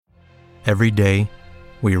Every day,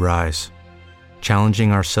 we rise,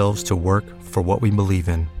 challenging ourselves to work for what we believe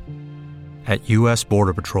in. At U.S.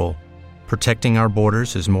 Border Patrol, protecting our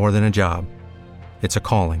borders is more than a job. It's a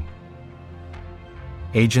calling.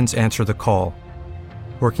 Agents answer the call,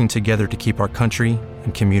 working together to keep our country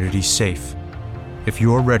and communities safe. If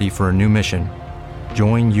you're ready for a new mission,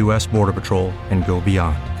 join U.S. Border Patrol and go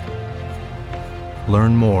beyond.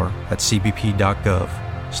 Learn more at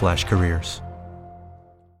cbp.gov/careers.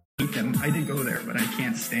 I did go there, but I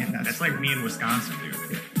can't stand that. That's like me in Wisconsin, dude.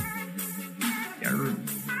 Yeah, I root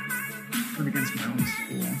against my own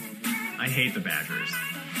school. I hate the Badgers.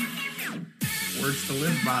 Words to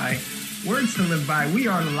live by. Words to live by. We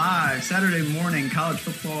are live Saturday morning, college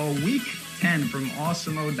football week 10 from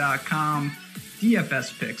awesemo.com.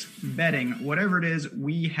 DFS picks, betting, whatever it is,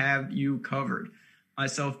 we have you covered.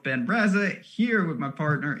 Myself, Ben Braza, here with my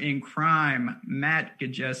partner in crime, Matt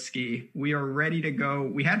Gajeski. We are ready to go.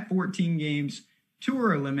 We had 14 games. 2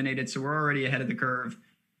 were eliminated, so we're already ahead of the curve.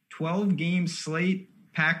 12-game slate,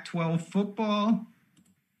 Pac-12 football.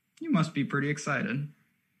 You must be pretty excited.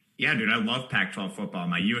 Yeah, dude, I love Pac-12 football.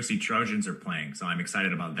 My USC Trojans are playing, so I'm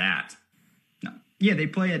excited about that. No. Yeah, they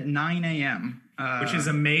play at 9 a.m. Which is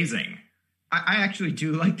amazing. I actually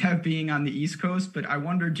do like that being on the East Coast, but I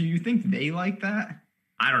wonder, do you think they like that?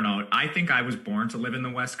 I don't know. I think I was born to live in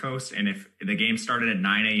the West Coast, and if the game started at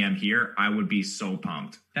 9 a.m. here, I would be so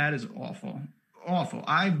pumped. That is awful. Awful.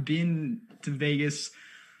 I've been to Vegas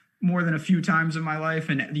more than a few times in my life,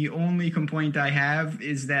 and the only complaint I have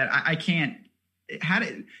is that I can't.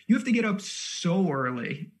 You have to get up so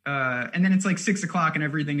early, and then it's like 6 o'clock and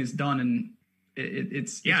everything is done, and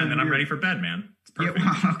it's and then weird. I'm ready for bed, man. It's perfect.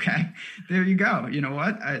 Yeah, well, okay, there you go. You know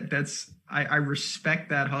what? I respect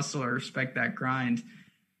that hustle. I respect that grind.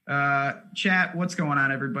 Chat, what's going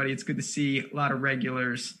on, everybody? It's good to see a lot of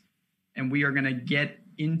regulars, and we are going to get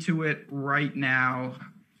into it right now.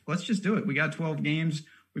 Let's just do it. We got 12 games.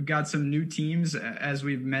 We've got some new teams, as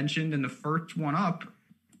we've mentioned, and the first one up,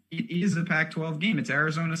 it is a Pac-12 game. It's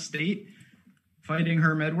Arizona State fighting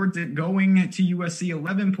Herm Edwards, going to USC,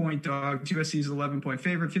 11-point dog. USC's 11-point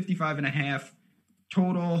favorite, 55.5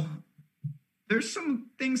 total. There's some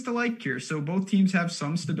things to like here. So both teams have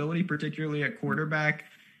some stability, particularly at quarterback.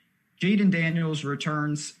 Jaden Daniels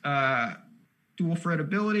returns dual threat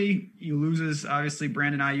ability. He loses, obviously,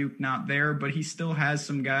 Brandon Ayuk not there, but he still has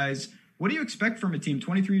some guys. What do you expect from a team?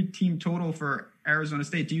 23 team total for Arizona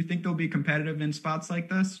State. Do you think they'll be competitive in spots like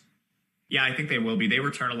this? Yeah, I think they will be. They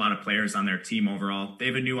return a lot of players on their team overall. They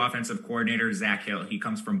have a new offensive coordinator, Zach Hill. He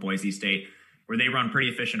comes from Boise State, where they run pretty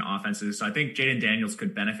efficient offenses. So I think Jaden Daniels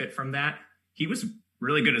could benefit from that. He was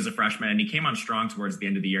really good as a freshman, and he came on strong towards the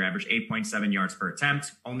end of the year, averaged 8.7 yards per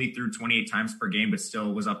attempt, only threw 28 times per game, but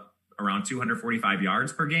still was up around 245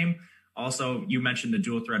 yards per game. Also, you mentioned the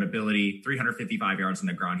dual threat ability, 355 yards on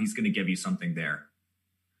the ground. He's going to give you something there.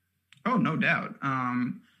 Oh, no doubt.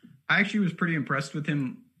 I actually was pretty impressed with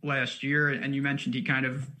him last year, and you mentioned he kind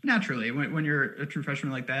of naturally, when you're a true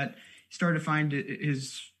freshman like that, he started to find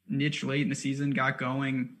his niche late in the season, got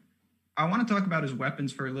going. I want to talk about his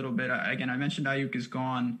weapons for a little bit. Again, I mentioned Ayuk is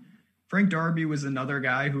gone. Frank Darby was another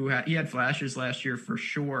guy who had flashes last year for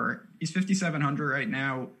sure. He's 5,700 right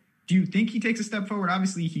now. Do you think he takes a step forward?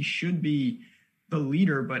 Obviously, he should be the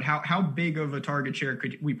leader, but how big of a target share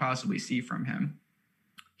could we possibly see from him?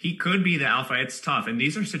 He could be the alpha. It's tough. And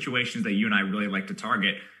these are situations that you and I really like to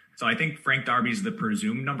target. So I think Frank Darby's the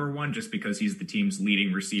presumed number one just because he's the team's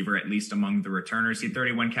leading receiver, at least among the returners. He had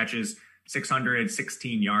 31 catches,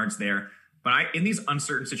 616 yards there. But in these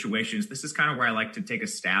uncertain situations, this is kind of where I like to take a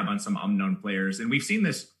stab on some unknown players. And we've seen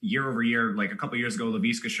this year over year. Like a couple of years ago,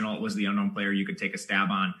 Laviska Shenault was the unknown player you could take a stab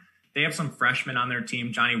on. They have some freshmen on their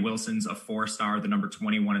team. Johnny Wilson's a 4-star, the number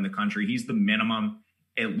 21 in the country. He's the minimum.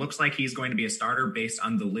 It looks like he's going to be a starter based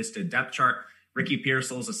on the listed depth chart. Ricky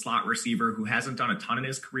Pearsall's a slot receiver who hasn't done a ton in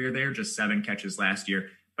his career there, just 7 catches last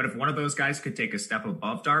year. But if one of those guys could take a step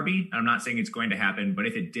above Darby, I'm not saying it's going to happen, but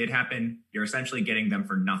if it did happen, you're essentially getting them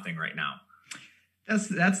for nothing right now.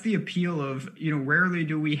 That's the appeal of, rarely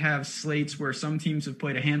do we have slates where some teams have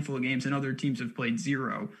played a handful of games and other teams have played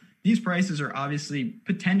 0. These prices are obviously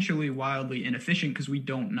potentially wildly inefficient because we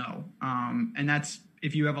don't know. And that's,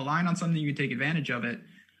 if you have a line on something, you can take advantage of it.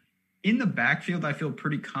 In the backfield, I feel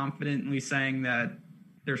pretty confidently saying that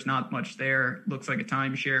there's not much there. Looks like a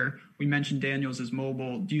timeshare. We mentioned Daniels is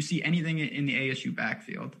mobile. Do you see anything in the ASU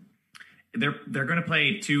backfield? They're going to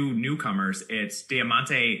play 2 newcomers. It's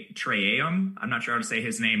Diamante Traeum. I'm not sure how to say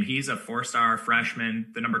his name. He's a 4-star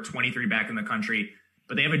freshman, the number 23 back in the country.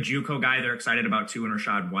 But they have a JUCO guy they're excited about too, and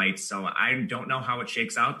Rashad White. So I don't know how it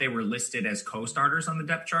shakes out. They were listed as co-starters on the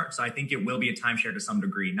depth chart. So I think it will be a timeshare to some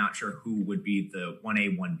degree. Not sure who would be the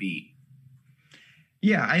 1A, 1B.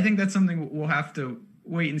 Yeah, I think that's something we'll have to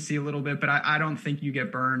wait and see a little bit, but I don't think you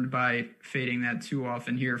get burned by fading that too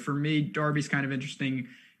often here. For me, Darby's kind of interesting.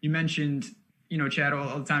 You mentioned, Chad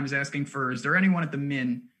all the time is asking for, is there anyone at the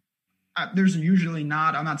min? There's usually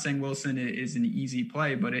not. I'm not saying Wilson is an easy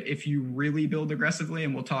play, but if you really build aggressively,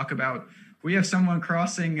 and we'll talk about, we have someone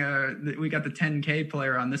crossing, we got the 10K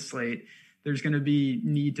player on this slate. There's going to be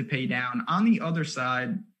need to pay down. On the other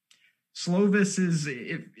side, Slovis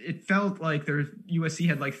it felt like USC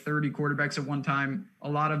had like 30 quarterbacks at one time. A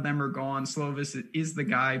lot of them are gone. Slovis is the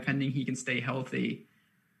guy pending he can stay healthy.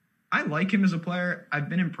 I like him as a player. I've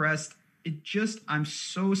been impressed. I'm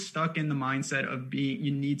so stuck in the mindset of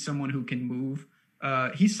you need someone who can move.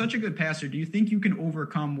 He's such a good passer. Do you think you can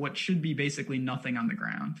overcome what should be basically nothing on the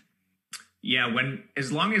ground? Yeah,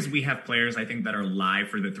 as long as we have players, I think, that are live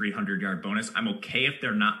for the 300-yard bonus, I'm okay if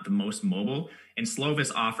they're not the most mobile. And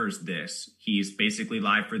Slovis offers this. He's basically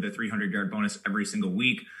live for the 300-yard bonus every single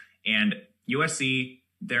week. And USC,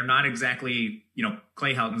 they're not exactly,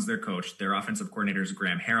 Clay Helton's their coach. Their offensive coordinator is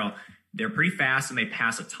Graham Harrell. They're pretty fast and they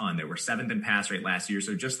pass a ton. They were 7th in pass rate last year.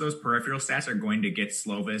 So just those peripheral stats are going to get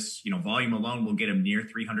Slovis. Volume alone will get him near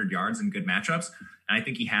 300 yards in good matchups. And I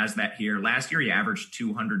think he has that here. Last year, he averaged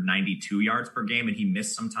 292 yards per game and he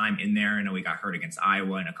missed some time in there. I know he got hurt against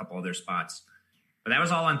Iowa and a couple other spots. But that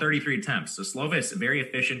was all on 33 attempts. So Slovis, very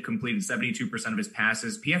efficient, completed 72% of his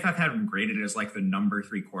passes. PFF had him graded as like the number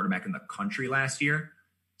 3 quarterback in the country last year.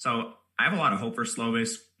 So I have a lot of hope for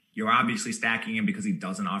Slovis. You're obviously stacking him because he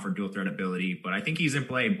doesn't offer dual threat ability, but I think he's in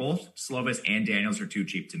play. Both Slovis and Daniels are too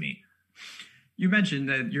cheap to me. You mentioned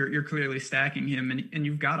that you're clearly stacking him, and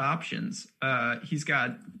you've got options. He's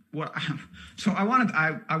got what? So I want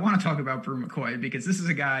to talk about Brew McCoy because this is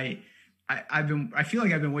a guy I feel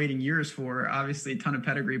like I've been waiting years for. Obviously, a ton of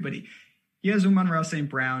pedigree, but he has Amon-Ra St.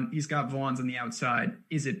 Brown. He's got Vaughns on the outside.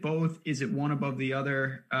 Is it both? Is it one above the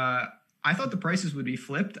other? I thought the prices would be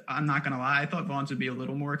flipped. I'm not going to lie. I thought Vaughns would be a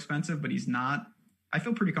little more expensive, but he's not. I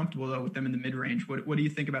feel pretty comfortable, though, with them in the mid-range. What do you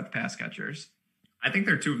think about the pass catchers? I think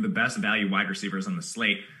they're two of the best value wide receivers on the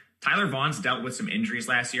slate. Tyler Vaughn's dealt with some injuries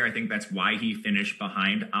last year. I think that's why he finished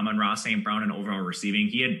behind Amon-Ra St. Brown in overall receiving.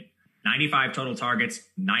 He had 95 total targets,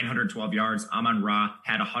 912 yards. Amon-Ra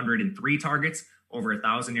had 103 targets, over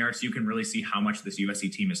 1,000 yards. So you can really see how much this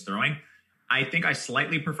USC team is throwing. I think I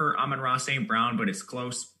slightly prefer Amon-Ra St. Brown, but it's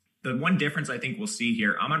close. The one difference I think we'll see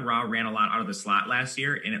here, Amon-Ra ran a lot out of the slot last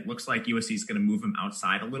year, and it looks like USC is going to move him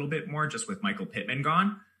outside a little bit more just with Michael Pittman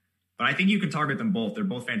gone. But I think you can target them both. They're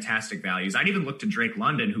both fantastic values. I'd even look to Drake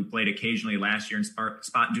London, who played occasionally last year in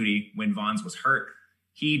spot duty when Vaughns was hurt.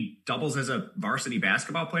 He doubles as a varsity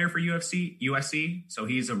basketball player for USC. So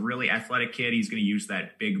he's a really athletic kid. He's going to use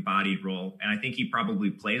that big-bodied role. And I think he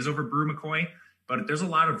probably plays over Brew McCoy. But there's a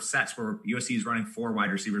lot of sets where USC is running 4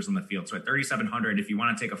 wide receivers on the field. So at 3,700, if you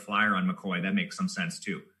want to take a flyer on McCoy, that makes some sense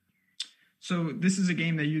too. So this is a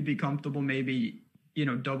game that you'd be comfortable maybe,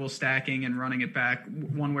 double stacking and running it back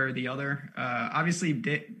one way or the other. Obviously,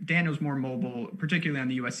 Daniel's more mobile, particularly on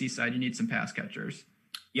the USC side. You need some pass catchers.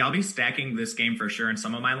 Yeah, I'll be stacking this game for sure in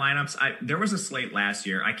some of my lineups. There was a slate last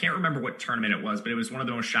year. I can't remember what tournament it was, but it was one of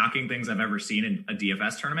the most shocking things I've ever seen in a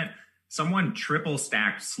DFS tournament. Someone triple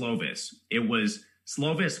stacked Slovis. It was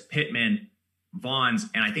Slovis, Pittman, Vaughns,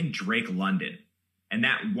 and I think Drake London. And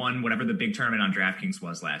that won whatever the big tournament on Draftkings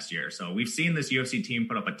was last year. So we've seen this UFC team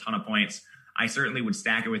put up a ton of points. I certainly would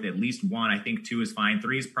stack it with at least 1. I think 2 is fine.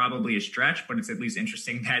 3 is probably a stretch, but it's at least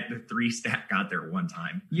interesting that the 3 stack got there one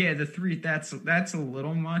time. Yeah, the 3, that's a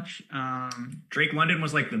little much. Drake London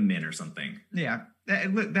was like the min or something. Yeah,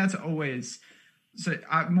 that's always... So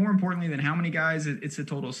more importantly than how many guys, it's the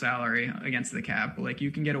total salary against the cap. Like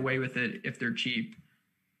you can get away with it if they're cheap,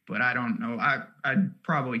 but I don't know. I'd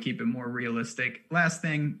probably keep it more realistic. Last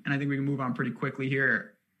thing, and I think we can move on pretty quickly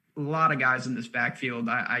here. A lot of guys in this backfield.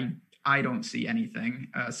 I don't see anything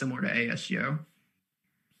similar to ASU.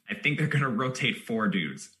 I think they're going to rotate 4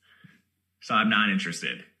 dudes, so I'm not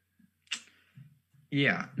interested.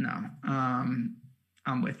 Yeah, no,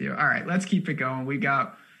 I'm with you. All right, let's keep it going. We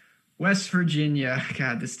got West Virginia,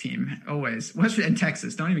 God, this team, always. And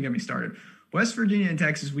Texas, don't even get me started. West Virginia and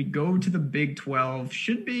Texas, we go to the Big 12.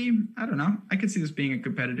 Should be, I don't know. I could see this being a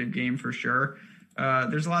competitive game for sure.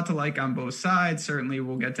 There's a lot to like on both sides. Certainly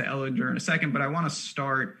we'll get to Ellinger in a second, but I want to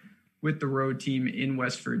start with the road team in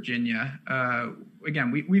West Virginia.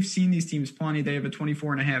 Again, we've seen these teams plenty. They have a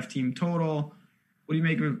 24.5 team total. What do you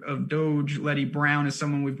make of Doge? Letty Brown is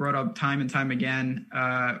someone we've brought up time and time again.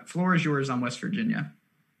 Floor is yours on West Virginia.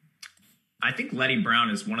 I think Letty Brown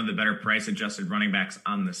is one of the better price-adjusted running backs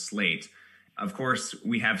on the slate. Of course,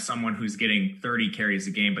 we have someone who's getting 30 carries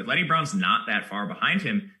a game, but Letty Brown's not that far behind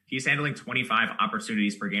him. He's handling 25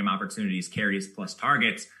 opportunities per game, opportunities, carries, plus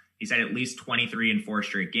targets. He's had at least 23 in 4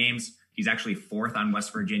 straight games. He's actually 4th on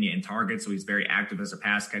West Virginia in targets, so he's very active as a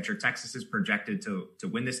pass catcher. Texas is projected to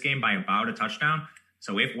win this game by about a touchdown.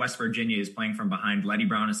 So if West Virginia is playing from behind, Letty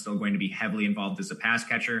Brown is still going to be heavily involved as a pass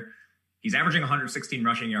catcher. He's averaging 116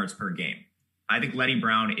 rushing yards per game. I think Letty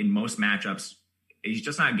Brown in most matchups, he's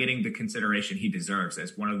just not getting the consideration he deserves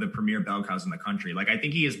as one of the premier bell cows in the country. Like, I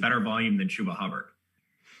think he has better volume than Chuba Hubbard.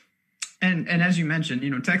 And as you mentioned,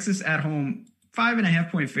 Texas at home,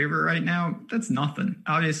 5.5-point favorite right now. That's nothing.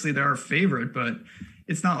 Obviously, they're our favorite, but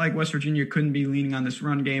it's not like West Virginia couldn't be leaning on this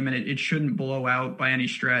run game, and it shouldn't blow out by any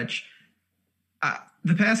stretch.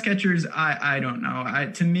 The pass catchers, I don't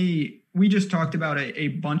know. To me, we just talked about a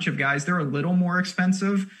bunch of guys. They're a little more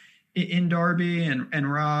expensive in Darby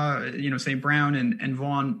and Ra, St. Brown and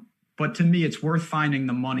Vaughn. But to me, it's worth finding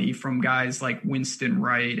the money from guys like Winston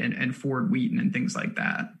Wright and Ford Wheaton and things like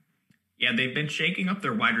that. Yeah, they've been shaking up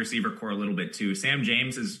their wide receiver core a little bit too. Sam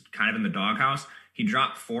James is kind of in the doghouse. He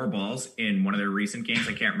dropped 4 balls in one of their recent games.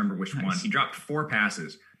 I can't remember which one. He dropped 4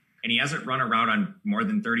 passes, and he hasn't run a route on more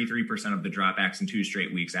than 33% of the dropbacks in 2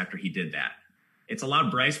 straight weeks after he did that. It's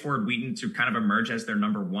allowed Bryce Ford Wheaton to kind of emerge as their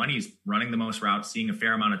number one. He's running the most routes, seeing a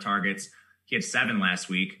fair amount of targets. He had 7 last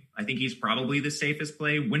week. I think he's probably the safest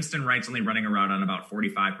play. Winston Wright's only running a route on about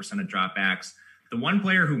 45% of dropbacks. The one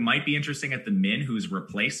player who might be interesting at the min who's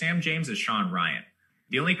replaced Sam James is Sean Ryan.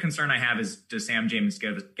 The only concern I have is, does Sam James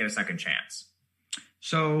get a second chance?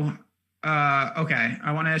 So, okay,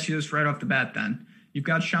 I want to ask you this right off the bat then. You've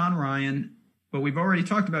got Sean Ryan, but we've already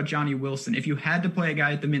talked about Johnny Wilson. If you had to play a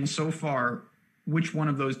guy at the min so far, which one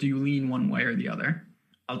of those do you lean one way or the other?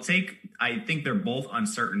 I think they're both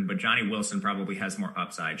uncertain, but Johnny Wilson probably has more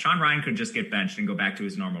upside. Sean Ryan could just get benched and go back to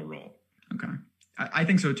his normal role. Okay. I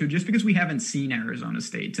think so too, just because we haven't seen Arizona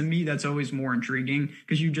State. To me, that's always more intriguing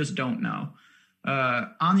because you just don't know.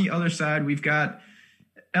 On the other side, we've got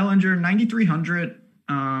Ellinger, 9,300.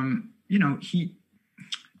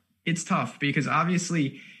 It's tough because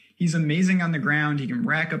obviously he's amazing on the ground. He can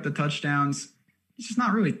rack up the touchdowns. He's just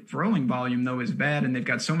not really throwing volume, though, is bad. And they've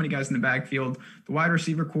got so many guys in the backfield. The wide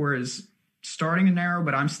receiver core is starting to narrow,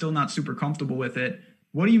 but I'm still not super comfortable with it.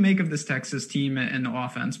 What do you make of this Texas team and the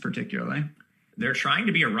offense particularly? They're trying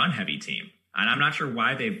to be a run-heavy team, and I'm not sure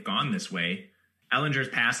why they've gone this way. Ellinger's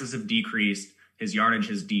passes have decreased. His yardage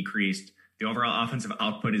has decreased. The overall offensive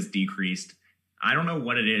output has decreased. I don't know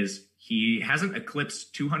what it is. He hasn't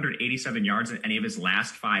eclipsed 287 yards in any of his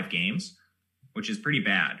last 5 games, which is pretty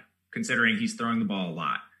bad, considering he's throwing the ball a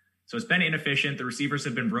lot. So it's been inefficient. The receivers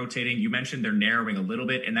have been rotating. You mentioned they're narrowing a little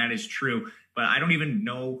bit, and that is true. But I don't even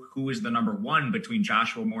know who is the number one between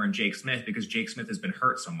Joshua Moore and Jake Smith because Jake Smith has been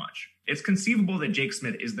hurt so much. It's conceivable that Jake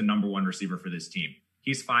Smith is the number one receiver for this team.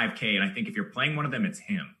 He's 5K, and I think if you're playing one of them, it's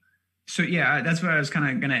him. So, yeah, that's what I was kind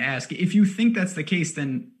of going to ask. If you think that's the case,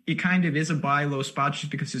 then it kind of is a buy low spot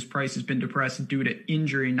just because his price has been depressed due to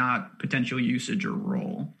injury, not potential usage or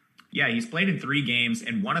role. Yeah, he's played in 3 games,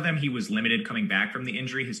 and one of them he was limited coming back from the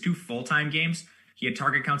injury. His 2 full-time games, he had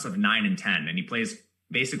target counts of 9 and 10, and he plays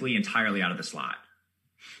basically entirely out of the slot.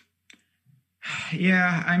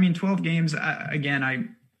 Yeah, I mean, 12 games,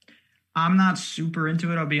 I'm not super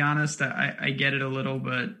into it, I'll be honest. I get it a little,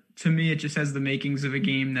 but to me, it just has the makings of a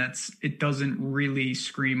game it doesn't really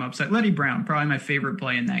scream upside. Letty Brown, probably my favorite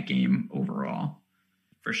play in that game overall.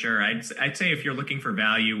 For sure. I'd say if you're looking for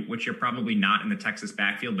value, which you're probably not in the Texas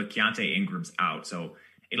backfield, but Keontae Ingram's out. So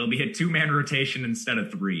it'll be a 2-man rotation instead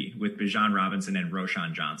of 3 with Bijan Robinson and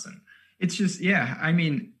Roschon Johnson. It's just, yeah, I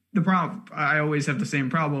mean, the problem, I always have the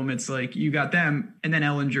same problem. It's like you got them and then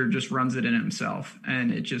Ellinger just runs it in himself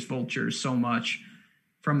and it just vultures so much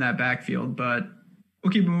from that backfield. But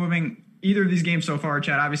we'll keep moving. Either of these games so far,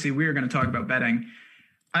 Chad, obviously we are going to talk about betting.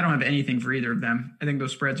 I don't have anything for either of them. I think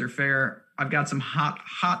those spreads are fair. I've got some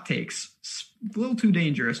hot takes, a little too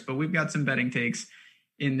dangerous, but we've got some betting takes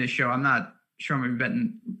in this show. I'm not sure I'm going to be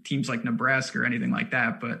betting teams like Nebraska or anything like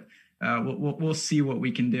that, but we'll see what we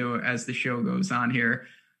can do as the show goes on here.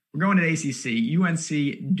 We're going to the ACC,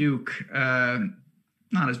 UNC Duke,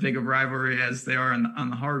 not as big of a rivalry as they are on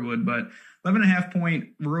the hardwood, but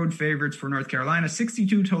 11.5-point road favorites for North Carolina.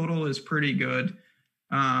 62 total is pretty good.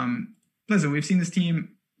 Listen, we've seen this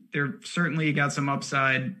team. They're certainly got some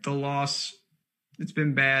upside. The loss, it's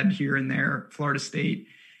been bad here and there. Florida State,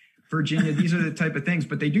 Virginia, these are the type of things,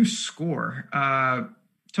 but they do score.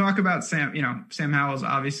 Talk about Sam Howell's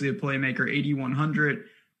obviously a playmaker, 8,100.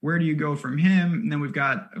 Where do you go from him? And then we've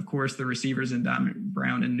got, of course, the receivers in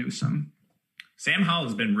Brown and Newsome. Sam Howell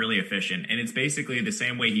has been really efficient, and it's basically the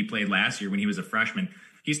same way he played last year when he was a freshman.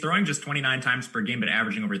 He's throwing just 29 times per game, but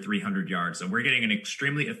averaging over 300 yards. So we're getting an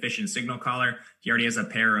extremely efficient signal caller. He already has a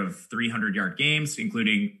pair of 300-yard games,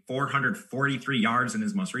 including 443 yards in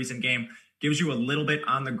his most recent game. Gives you a little bit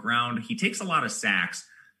on the ground. He takes a lot of sacks.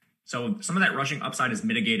 So some of that rushing upside is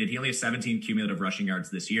mitigated. He only has 17 cumulative rushing yards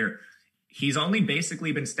this year. He's only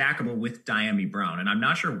basically been stackable with Diami Brown. And I'm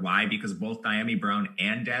not sure why, because both Diami Brown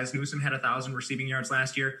and Daz Newsome had 1,000 receiving yards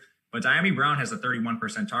last year. But Diami Brown has a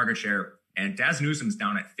 31% target share, and Daz Newsome's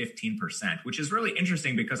down at 15%, which is really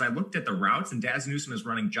interesting because I looked at the routes, and Daz Newsome is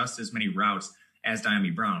running just as many routes as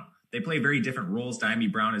Diami Brown. They play very different roles. Diami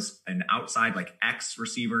Brown is an outside, like X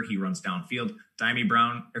receiver. He runs downfield.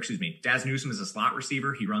 Daz Newsome is a slot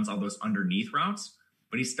receiver. He runs all those underneath routes,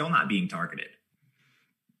 but he's still not being targeted.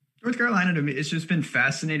 North Carolina, to me, it's just been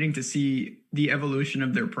fascinating to see the evolution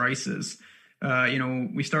of their prices.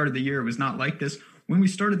 We started the year, it was not like this. When we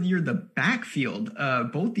started the year, the backfield,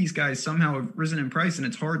 both these guys somehow have risen in price, and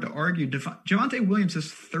it's hard to argue. Javonte Williams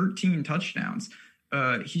has 13 touchdowns.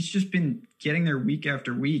 He's just been getting there week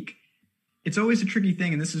after week. It's always a tricky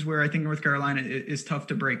thing, and this is where I think North Carolina is tough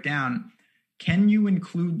to break down. Can you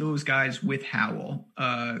include those guys with Howell?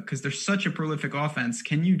 Because they're such a prolific offense.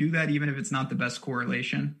 Can you do that even if it's not the best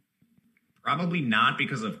correlation? Probably not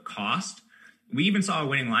because of cost. We even saw a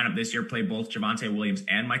winning lineup this year play both Javonte Williams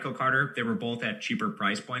and Michael Carter. They were both at cheaper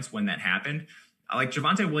price points when that happened. Like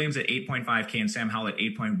Javonte Williams at 8.5K and Sam Howell at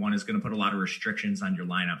 8.1 is going to put a lot of restrictions on your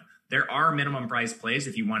lineup. There are minimum price plays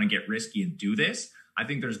if you want to get risky and do this. I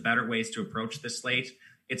think there's better ways to approach this slate.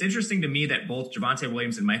 It's interesting to me that both Javonte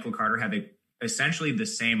Williams and Michael Carter have essentially the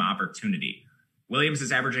same opportunity. Williams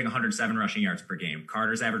is averaging 107 rushing yards per game.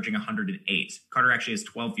 Carter's averaging 108. Carter actually has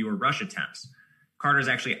 12 fewer rush attempts. Carter's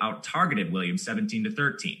actually out-targeted Williams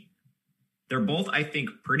 17-13. They're both, I think,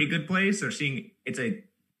 pretty good plays. They're seeing it's a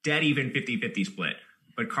dead even 50-50 split,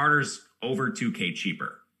 but Carter's over 2K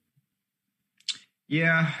cheaper.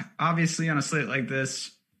 Yeah, obviously on a slate like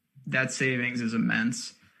this, that savings is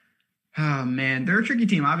immense. Oh, man, they're a tricky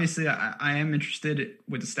team. Obviously, I am interested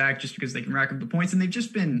with the stack just because they can rack up the points. And they've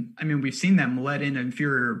just been, we've seen them let in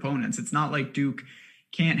inferior opponents. It's not like Duke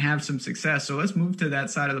can't have some success. So let's move to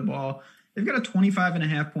that side of the ball. They've got a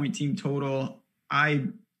 25.5-point team total. I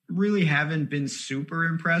really haven't been super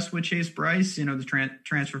impressed with Chase Bryce, the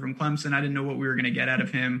transfer from Clemson. I didn't know what we were going to get out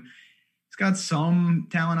of him. He's got some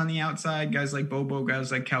talent on the outside, guys like Bobo,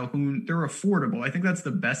 guys like Calhoun. They're affordable. I think that's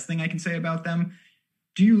the best thing I can say about them.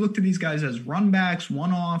 Do you look to these guys as runbacks,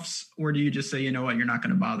 one-offs, or do you just say, you know what, you're not going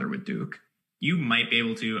to bother with Duke? You might be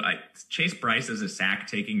able to. Chase Bryce is a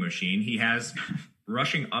sack-taking machine. He has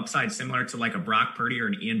rushing upside similar to like a Brock Purdy or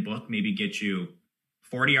an Ian Book, maybe get you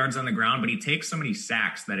 40 yards on the ground, but he takes so many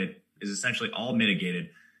sacks that it is essentially all mitigated.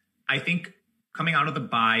 I think coming out of the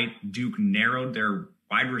bye, Duke narrowed their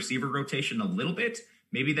wide receiver rotation a little bit.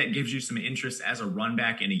 Maybe that gives you some interest as a run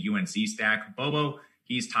back in a UNC stack. Bobo,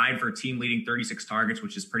 he's tied for team leading 36 targets,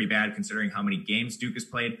 which is pretty bad considering how many games Duke has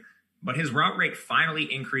played. But his route rate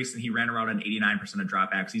finally increased, and he ran around an 89% of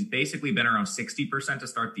dropbacks. He's basically been around 60% to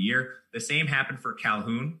start the year. The same happened for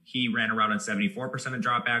Calhoun. He ran around on 74% of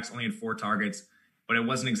dropbacks, only had 4 targets. But it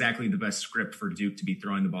wasn't exactly the best script for Duke to be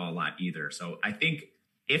throwing the ball a lot either. So I think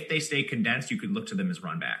if they stay condensed, you could look to them as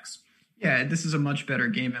runbacks. Yeah, this is a much better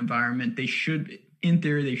game environment. In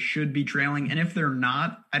theory, they should be trailing. And if they're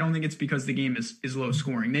not, I don't think it's because the game is low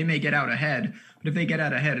scoring. They may get out ahead, but if they get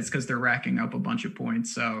out ahead, it's because they're racking up a bunch of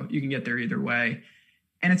points. So you can get there either way.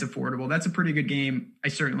 And it's affordable. That's a pretty good game. I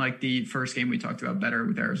certainly like the first game we talked about better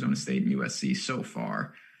with Arizona State and USC so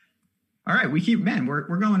far. All right,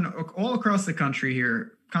 we're going all across the country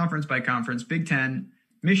here, conference by conference. Big Ten,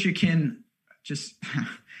 Michigan, just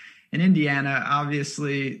and Indiana,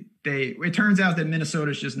 obviously. It turns out that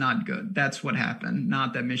Minnesota's just not good. That's what happened.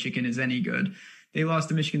 Not that Michigan is any good. They lost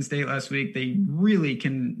to Michigan State last week. They really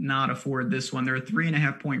cannot afford this one. They're a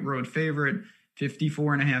 3.5-point road favorite.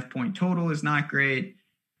 54.5-point total is not great.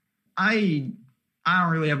 I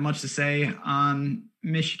don't really have much to say on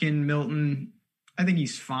Michigan. Milton, I think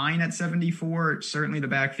he's fine at 74. Certainly the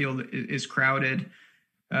backfield is crowded.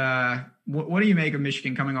 What do you make of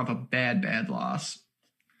Michigan coming off a bad loss?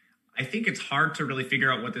 I think it's hard to really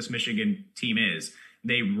figure out what this Michigan team is.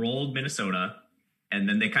 They rolled Minnesota, and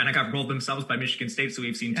then they kind of got rolled themselves by Michigan State, so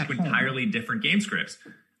we've seen two entirely different game scripts.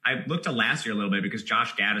 I looked to last year a little bit because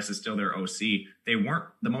Josh Gaddis is still their OC. They weren't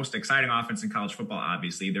the most exciting offense in college football,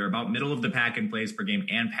 obviously. They're about middle of the pack in plays per game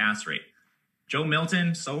and pass rate. Joe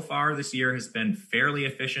Milton, so far this year, has been fairly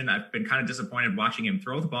efficient. I've been kind of disappointed watching him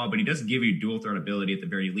throw the ball, but he does give you dual threat ability at the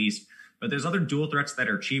very least. But there's other dual threats that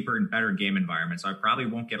are cheaper and better game environments, so I probably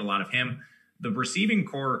won't get a lot of him. The receiving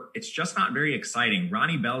core, it's just not very exciting.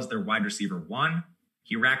 Ronnie Bell's their wide receiver 1.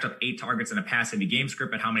 He racked up 8 targets in a pass-heavy game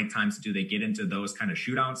script, but how many times do they get into those kind of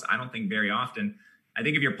shootouts? I don't think very often. I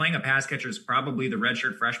think if you're playing a pass catcher, it's probably the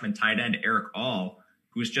redshirt freshman tight end, Eric All,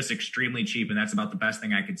 who is just extremely cheap, and that's about the best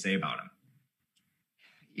thing I could say about him.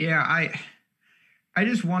 Yeah, I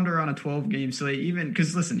just wonder on a 12-game slate, even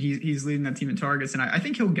because, listen, he's leading that team in targets, and I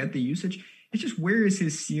think he'll get the usage. It's just, where is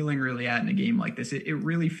his ceiling really at in a game like this? It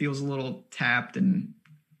really feels a little tapped, and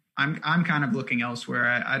I'm kind of looking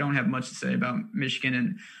elsewhere. I don't have much to say about Michigan,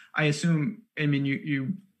 and I assume, I mean,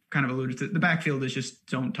 you kind of alluded to the backfield is just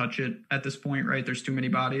don't touch it at this point, right? There's too many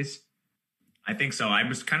bodies. I think so. I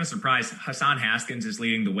was kind of surprised. Hassan Haskins is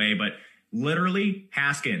leading the way, but literally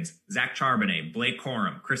Haskins, Zach Charbonnet, Blake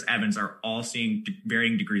Corum, Chris Evans are all seeing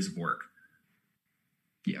varying degrees of work.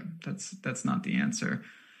 Yeah, that's not the answer.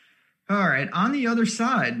 All right, on the other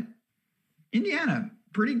side, Indiana,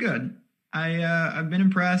 pretty good. I've been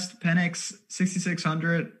impressed. Penix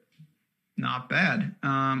 6,600, not bad.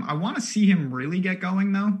 I want to see him really get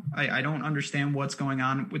going though. I don't understand what's going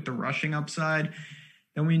on with the rushing upside.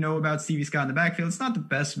 Then we know about Stevie Scott in the backfield. It's not the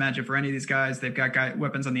best matchup for any of these guys. They've got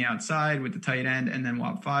weapons on the outside with the tight end and then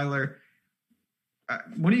Walt Filer.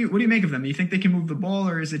 What do you make of them? Do you think they can move the ball,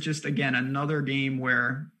 or is it just, again, another game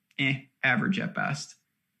where average at best?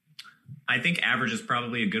 I think average is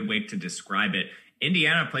probably a good way to describe it.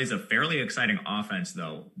 Indiana plays a fairly exciting offense,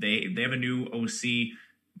 though. They have a new OC,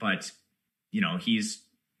 but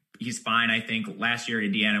he's fine. I think last year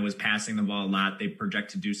Indiana was passing the ball a lot. They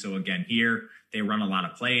project to do so again here. They run a lot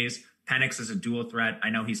of plays. Penix is a dual threat. I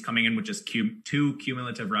know he's coming in with just 2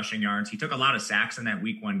 cumulative rushing yards. He took a lot of sacks in that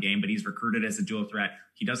week 1 game, but he's recruited as a dual threat.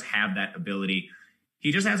 He does have that ability.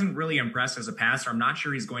 He just hasn't really impressed as a passer. I'm not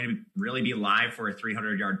sure he's going to really be live for a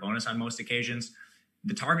 300-yard bonus on most occasions.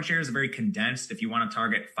 The target share is very condensed. If you want to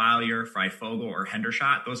target Fowler, Freifogel, or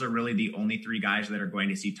Hendershot, those are really the only 3 guys that are going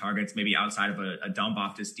to see targets, maybe outside of a dump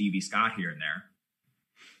off to Stevie Scott here and there.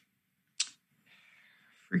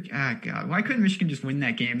 God, why couldn't Michigan just win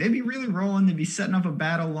that game? They'd be really rolling. They'd be setting up a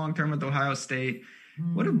battle long-term with Ohio State.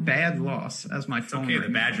 What a bad loss, as my phone. It's okay,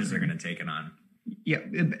 the Badgers are going to take it on. Yeah,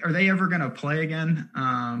 are they ever going to play again?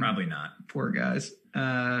 Probably not. Poor guys.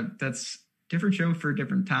 That's different show for a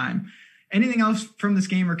different time. Anything else from this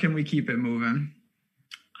game, or can we keep it moving?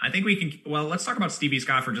 I think we can. Well, let's talk about Stevie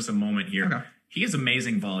Scott for just a moment here. Okay. He has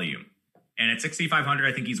amazing volume. And at 6,500,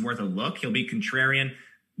 I think he's worth a look. He'll be contrarian.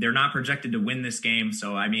 They're not projected to win this game.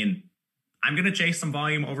 So, I mean, I'm going to chase some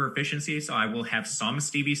volume over efficiency. So I will have some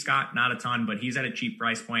Stevie Scott, not a ton, but he's at a cheap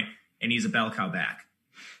price point and he's a bell cow back.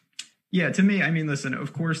 Yeah, to me, I mean, listen,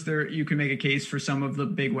 of course, you can make a case for some of the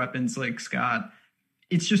big weapons like Scott.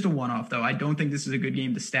 It's just a one-off, though. I don't think this is a good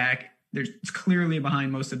game to stack. It's clearly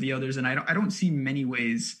behind most of the others, and I don't see many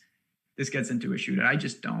ways this gets into a shootout. I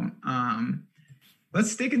just don't.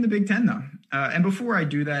 Let's stick in the Big Ten, though. And before I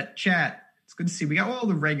do that, chat, it's good to see we got all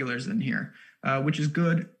the regulars in here, which is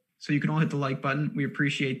good. So you can all hit the like button. We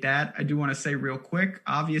appreciate that. I do want to say real quick,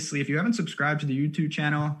 obviously, if you haven't subscribed to the YouTube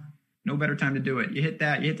channel, no better time to do it. You hit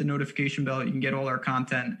that, you hit the notification bell, you can get all our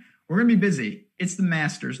content. We're going to be busy. It's the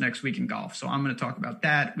Masters next week in golf. So I'm going to talk about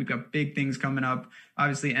that. We've got big things coming up.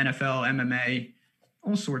 Obviously, NFL, MMA,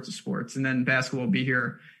 all sorts of sports. And then basketball will be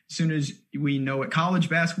here as soon as we know it. College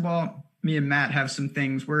basketball, me and Matt have some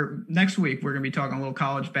things. Next week, we're going to be talking a little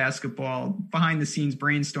college basketball, behind the scenes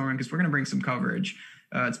brainstorming, because we're going to bring some coverage.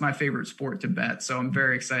 It's my favorite sport to bet. So I'm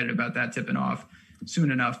very excited about that tipping off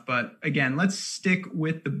soon enough. But again, let's stick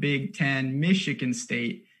with the Big Ten, Michigan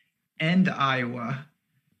State and Iowa.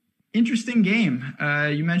 Interesting game.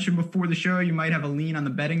 You mentioned before the show, you might have a lean on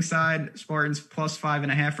the betting side. Spartans plus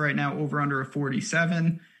 5.5 right now, over under a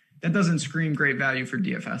 47. That doesn't scream great value for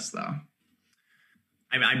DFS though.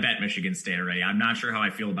 I bet Michigan State already. I'm not sure how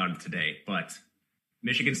I feel about it today, but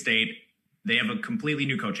Michigan State, they have a completely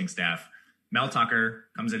new coaching staff. Mel Tucker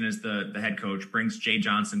comes in as the head coach, brings Jay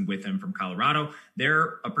Johnson with him from Colorado.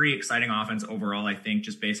 They're a pretty exciting offense overall, I think,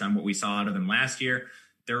 just based on what we saw out of them last year.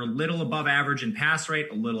 They're a little above average in pass rate,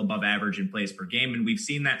 a little above average in plays per game, and we've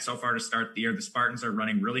seen that so far to start the year. The Spartans are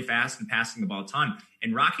running really fast and passing the ball a ton,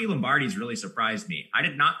 and Rocky Lombardi's really surprised me. I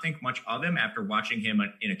did not think much of him after watching him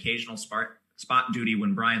in occasional spot duty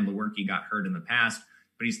when Brian Lewerke got hurt in the past,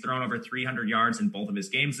 but he's thrown over 300 yards in both of his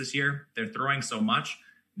games this year. They're throwing so much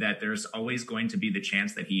that there's always going to be the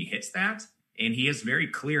chance that he hits that. And he has very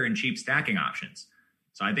clear and cheap stacking options.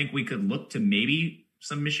 So I think we could look to maybe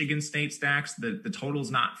some Michigan State stacks. The total's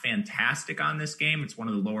not fantastic on this game. It's one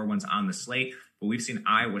of the lower ones on the slate, but we've seen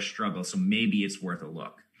Iowa struggle. So maybe it's worth a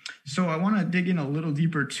look. So I want to dig in a little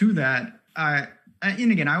deeper to that.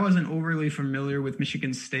 And again, I wasn't overly familiar with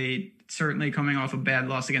Michigan State certainly coming off a bad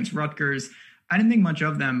loss against Rutgers. I didn't think much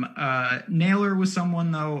of them. Naylor was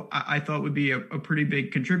someone, though, I thought would be a pretty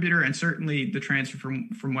big contributor, and certainly the transfer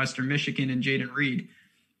from Western Michigan and Jaden Reed.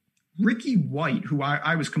 Ricky White, who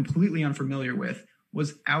I was completely unfamiliar with,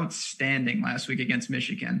 was outstanding last week against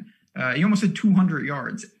Michigan. He almost had 200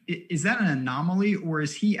 yards. Is that an anomaly, or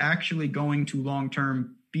is he actually going to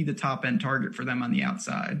long-term be the top-end target for them on the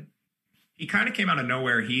outside? He kind of came out of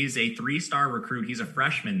nowhere. He's a 3-star recruit. He's a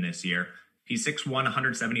freshman this year. He's 6'1",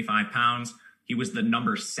 175 pounds. He was the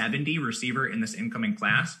number 70 receiver in this incoming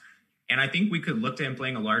class. And I think we could look to him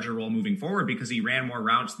playing a larger role moving forward because he ran more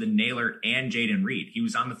routes than Naylor and Jaden Reed. He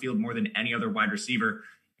was on the field more than any other wide receiver,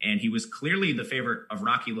 and he was clearly the favorite of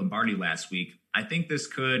Rocky Lombardi last week. I think this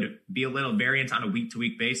could be a little variant on a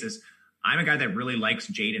week-to-week basis. I'm a guy that really likes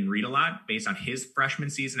Jaden Reed a lot based on his freshman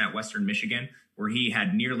season at Western Michigan, where he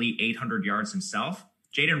had nearly 800 yards himself.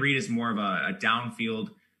 Jaden Reed is more of a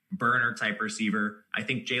downfield burner type receiver. I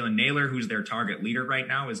think Jalen Naylor, who's their target leader right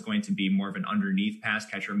now, is going to be more of an underneath pass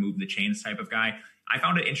catcher, move the chains type of guy. I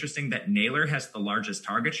found it interesting that Naylor has the largest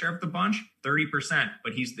target share of the bunch, 30%,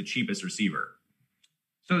 but he's the cheapest receiver.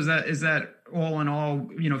 So is that all in all,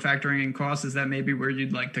 factoring in costs, is that maybe where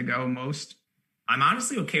you'd like to go most? I'm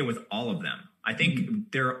honestly okay with all of them. I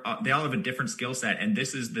think they all have a different skill set, and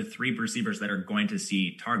this is the 3 receivers that are going to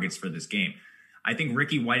see targets for this game. I think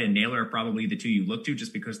Ricky White and Naylor are probably the 2 you look to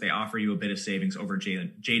just because they offer you a bit of savings over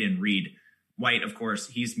Jaden Reed. White, of course,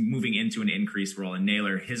 he's moving into an increased role, and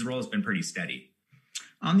Naylor, his role has been pretty steady.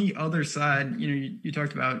 On the other side, you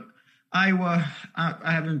talked about Iowa.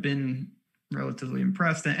 I haven't been relatively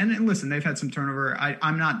impressed. And listen, they've had some turnover.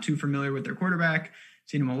 I'm not too familiar with their quarterback.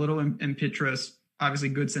 Seen him a little in Pitras. Obviously,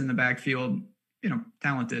 Goodson in the backfield,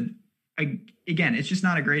 talented. Again, it's just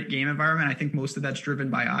not a great game environment. I think most of that's driven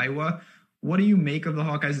by Iowa. What do you make of the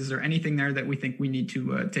Hawkeyes? Is there anything there that we think we need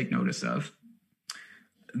to take notice of?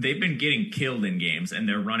 They've been getting killed in games, and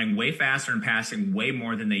they're running way faster and passing way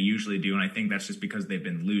more than they usually do, and I think that's just because they've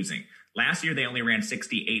been losing. Last year, they only ran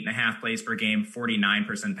 68.5 plays per game,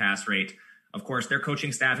 49% pass rate. Of course, their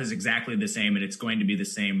coaching staff is exactly the same, and it's going to be the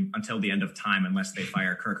same until the end of time unless they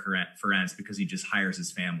fire Kirk Ferentz because he just hires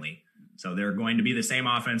his family. So they're going to be the same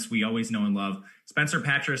offense we always know and love. Spencer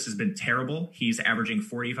Petras has been terrible. He's averaging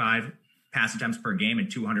 45 pass attempts per game and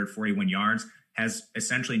 241 yards, has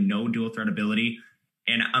essentially no dual threat ability.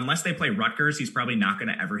 And unless they play Rutgers, he's probably not going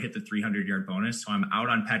to ever hit the 300-yard bonus. So I'm out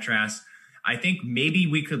on Petras. I think maybe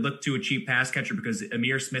we could look to a cheap pass catcher because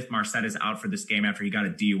Amir Smith-Marset is out for this game after he got a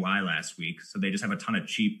DUI last week. So they just have a ton of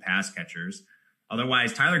cheap pass catchers.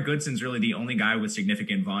 Otherwise, Tyler Goodson's really the only guy with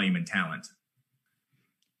significant volume and talent.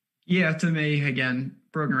 Yeah, to me, again,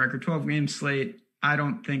 broken record, 12-game slate. I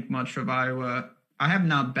don't think much of Iowa. I have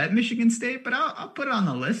not bet Michigan State, but I'll put it on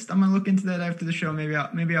the list. I'm going to look into that after the show. Maybe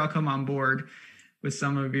I'll come on board with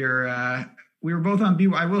some of your we were both on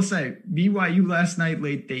BYU. I will say BYU last night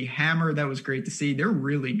late, they hammered. That was great to see. They're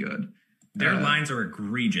really good. Their lines are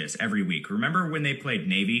egregious every week. Remember when they played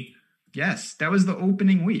Navy? Yes, that was the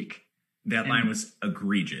opening week. That line was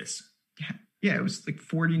egregious. Yeah, it was like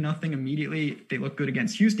 40-0 immediately. They looked good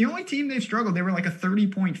against Houston. The only team they've struggled, they were like a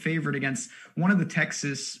 30-point favorite against one of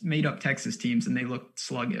the made-up Texas teams, and they looked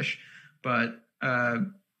sluggish. But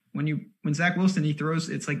when Zach Wilson, he throws,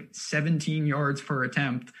 it's like 17 yards per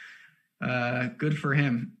attempt. Good for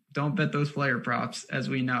him. Don't bet those player props, as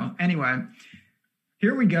we know. Anyway,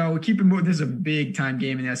 here we go. Keep in mind, this is a big-time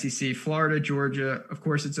game in the SEC. Florida, Georgia. Of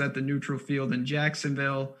course, it's at the neutral field in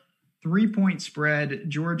Jacksonville. 3-point spread.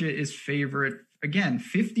 Georgia is favorite. Again,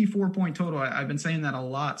 54-point total. I've been saying that a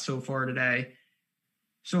lot so far today.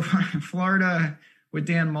 So Florida with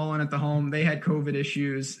Dan Mullen at the home, they had COVID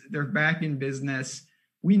issues. They're back in business.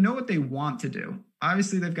 We know what they want to do.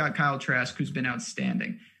 Obviously, they've got Kyle Trask, who's been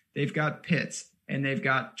outstanding. They've got Pitts, and they've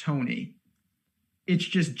got Tony. It's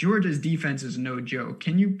just Georgia's defense is no joke.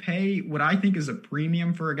 Can you pay what I think is a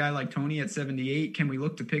premium for a guy like Tony at 78? Can we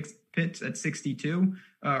look to Pitts at 62?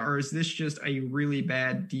 Or is this just a really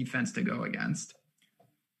bad defense to go against?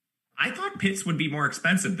 I thought Pitts would be more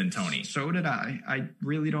expensive than Tony. So did I. I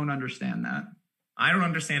really don't understand that. I don't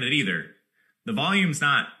understand it either. The volume's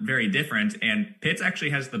not very different, and Pitts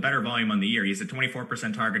actually has the better volume on the year. He's at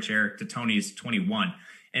 24% target share to Tony's 21%.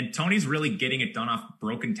 And Tony's really getting it done off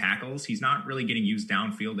broken tackles. He's not really getting used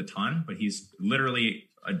downfield a ton, but he's literally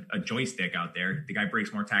a joystick out there. The guy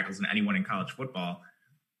breaks more tackles than anyone in college football.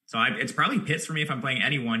 So it's probably Pitts for me if I'm playing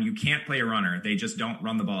anyone. You can't play a runner. They just don't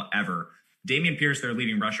run the ball ever. Dameon Pierce, their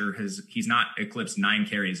leading rusher, he's not eclipsed 9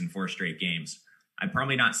 carries in 4 straight games. I'm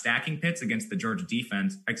probably not stacking Pitts against the Georgia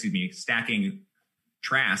defense. Stacking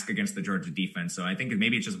Trask against the Georgia defense. So I think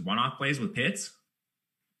maybe it's just one-off plays with Pitts.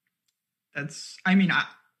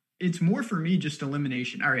 It's more for me just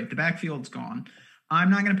elimination. All right, the backfield's gone. I'm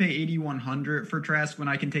not going to pay 8,100 for Trask when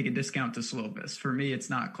I can take a discount to Slovis. For me, it's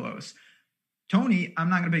not close. Tony, I'm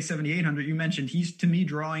not going to pay 7,800. You mentioned he's, to me,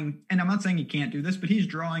 drawing, and I'm not saying he can't do this, but he's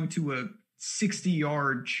drawing to a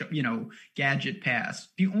 60-yard, gadget pass.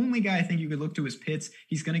 The only guy I think you could look to is Pitts.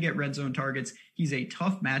 He's going to get red zone targets. He's a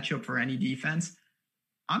tough matchup for any defense.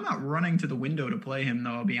 I'm not running to the window to play him,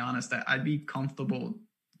 though. I'll be honest. I'd be comfortable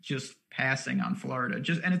just passing on Florida.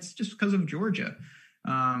 And it's just because of Georgia.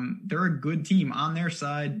 They're a good team on their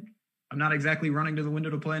side. I'm not exactly running to the window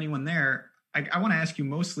to play anyone there. I want to ask you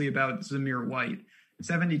mostly about Zamir White.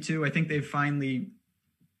 72, I think they've finally,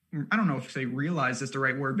 I don't know if they realize that's the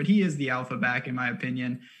right word, but he is the alpha back, in my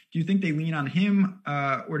opinion. Do you think they lean on him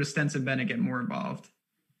or does Stenson Bennett get more involved?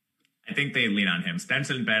 I think they lean on him.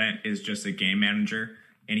 Stenson Bennett is just a game manager,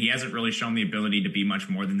 and he hasn't really shown the ability to be much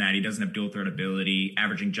more than that. He doesn't have dual threat ability,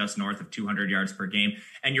 averaging just north of 200 yards per game.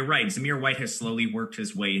 And you're right, Zamir White has slowly worked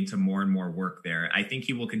his way into more and more work there. I think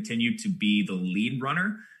he will continue to be the lead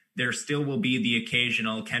runner. There still will be the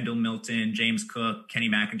occasional Kendall Milton, James Cook, Kenny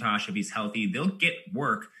McIntosh if he's healthy. They'll get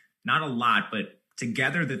work, not a lot, but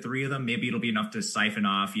together, the three of them, maybe it'll be enough to siphon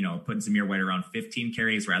off, putting Zamir White around 15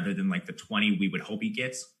 carries rather than like the 20 we would hope he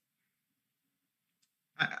gets.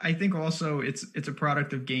 I think also it's a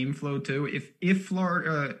product of game flow too. If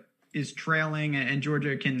Florida is trailing and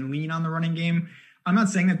Georgia can lean on the running game, I'm not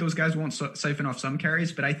saying that those guys won't siphon off some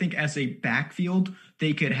carries, but I think as a backfield,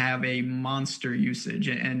 they could have a monster usage,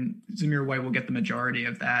 and Zamir White will get the majority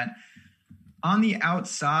of that. On the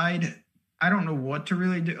outside, I don't know what to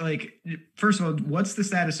really do. Like, first of all, what's the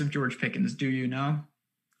status of George Pickens? Do you know?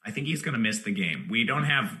 I think he's going to miss the game. We don't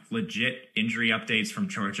have legit injury updates from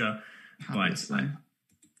Georgia, Obviously.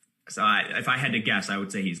 If I had to guess, I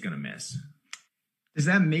would say he's going to miss. Does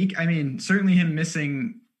that make, certainly him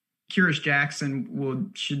missing Kyrus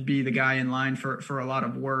Jackson should be the guy in line for a lot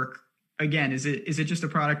of work. Again, is it just a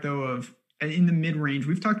product though of in the mid range?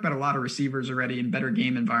 We've talked about a lot of receivers already in better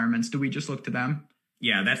game environments. Do we just look to them?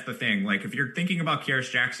 Yeah, that's the thing. Like if you're thinking about Kyrus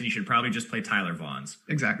Jackson, you should probably just play Tyler Vaughns.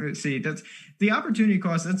 Exactly. See, that's the opportunity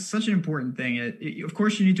cost. That's such an important thing. Of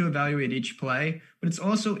course, you need to evaluate each play, but it's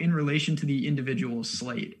also in relation to the individual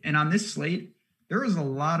slate. And on this slate, there is a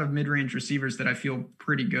lot of mid-range receivers that I feel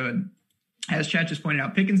pretty good. As Chat just pointed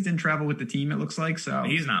out, Pickens didn't travel with the team, it looks like. So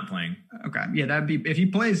he's not playing. Okay. Yeah, that'd be, if he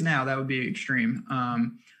plays now, that would be extreme.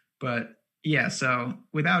 But yeah, so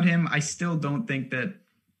without him, I still don't think that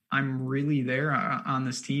I'm really there on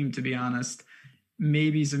this team, to be honest.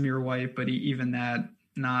 Maybe Zamir White, but even that,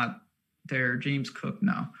 not there. James Cook,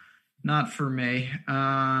 no, not for me.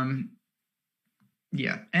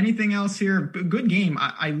 Yeah. Anything else here? Good game.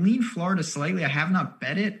 I lean Florida slightly. I have not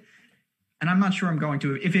bet it, and I'm not sure I'm going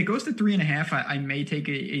to. If it goes to 3.5, I may take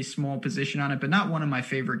a small position on it, but not one of my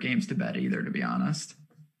favorite games to bet either, to be honest.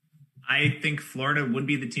 I think Florida would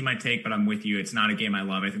be the team I take, but I'm with you. It's not a game I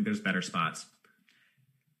love. I think there's better spots.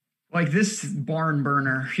 Like this barn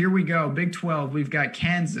burner. Here we go. Big 12. We've got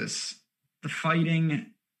Kansas, the Fighting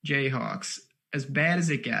Jayhawks, as bad as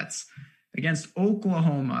it gets, against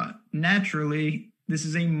Oklahoma. Naturally, this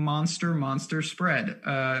is a monster spread.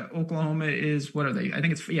 Oklahoma is, what are they? I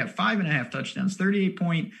think it's 5.5 touchdowns,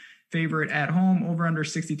 38-point favorite at home, over under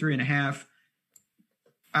 63.5.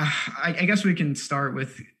 I guess we can start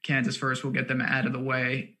with Kansas first. We'll get them out of the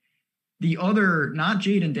way. The other, not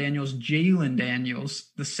Jaden Daniels, Jalen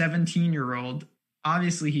Daniels, the 17-year-old.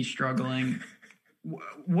 Obviously, he's struggling.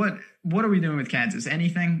 What are we doing with Kansas?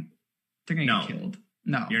 Anything? They're going to get killed.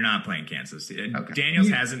 No. You're not playing Kansas. Okay. Daniels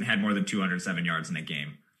hasn't had more than 207 yards in a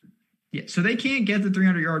game. Yeah, so they can't get the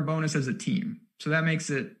 300-yard bonus as a team. So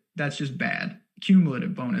that's just bad.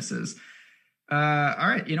 Cumulative bonuses. All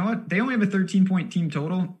right, you know what? They only have a 13-point team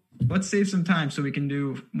total. Let's save some time so we can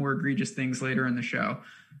do more egregious things later in the show.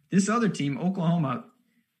 This other team, Oklahoma,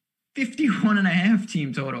 51.5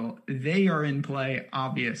 team total. They are in play,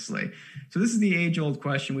 obviously. So this is the age-old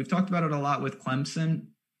question. We've talked about it a lot with Clemson.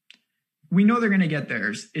 We know they're going to get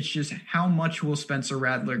theirs. It's just how much will Spencer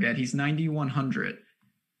Rattler get? He's 9,100.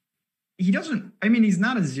 He's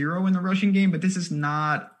not a zero in the rushing game, but this is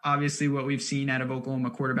not obviously what we've seen out of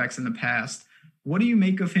Oklahoma quarterbacks in the past. What do you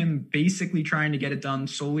make of him basically trying to get it done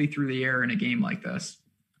solely through the air in a game like this?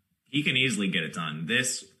 He can easily get it done.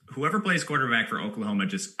 Whoever plays quarterback for Oklahoma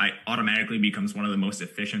automatically becomes one of the most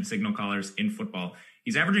efficient signal callers in football.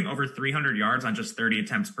 He's averaging over 300 yards on just 30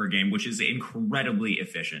 attempts per game, which is incredibly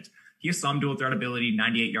efficient. He has some dual threat ability,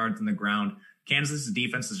 98 yards on the ground. Kansas'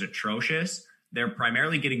 defense is atrocious. They're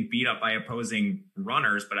primarily getting beat up by opposing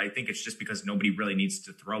runners, but I think it's just because nobody really needs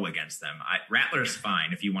to throw against them. Rattler's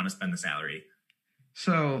fine if you want to spend the salary.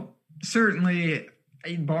 So certainly,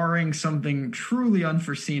 barring something truly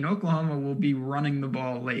unforeseen, Oklahoma will be running the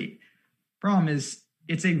ball late. Problem is,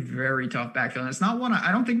 it's a very tough backfield. And it's not one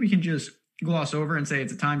I don't think we can just gloss over and say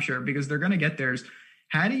it's a timeshare because they're going to get theirs.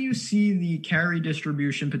 How do you see the carry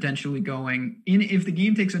distribution potentially going in if the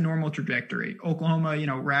game takes a normal trajectory? Oklahoma,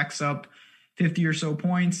 racks up 50 or so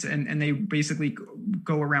points and they basically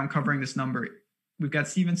go around covering this number. We've got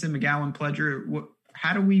Stevenson, McGowan, Pledger.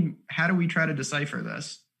 How do we try to decipher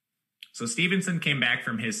this? So Stevenson came back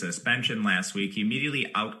from his suspension last week. He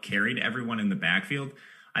immediately out-carried everyone in the backfield.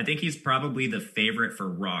 I think he's probably the favorite for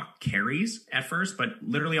raw carries at first, but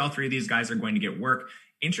literally all three of these guys are going to get work.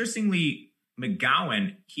 Interestingly,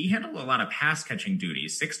 McGowan, he handled a lot of pass catching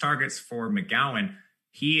duties. 6 targets for McGowan.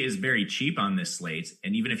 He is very cheap on this slate.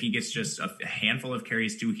 And even if he gets just a handful of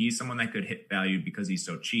carries too, he's someone that could hit value because he's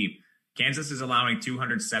so cheap. Kansas is allowing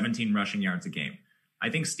 217 rushing yards a game. I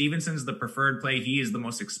think Stevenson's the preferred play. He is the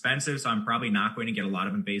most expensive, so I'm probably not going to get a lot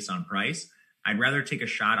of him based on price. I'd rather take a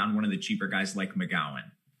shot on one of the cheaper guys like McGowan.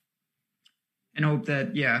 And hope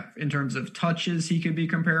that, in terms of touches, he could be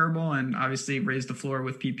comparable and obviously raise the floor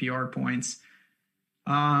with PPR points.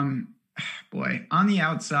 Boy, on the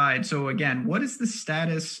outside. So again, what is the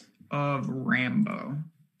status of Rambo?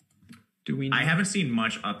 Do we know? I haven't seen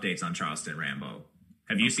much updates on Charleston Rambo.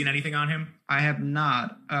 Have you seen anything on him? I have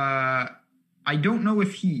not. I don't know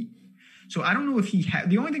if he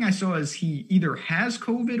the only thing I saw is he either has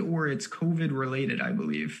COVID or it's COVID related, I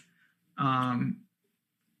believe.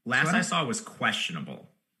 Last I saw was questionable.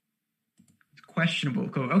 Questionable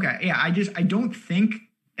COVID. Okay. Yeah. I don't think,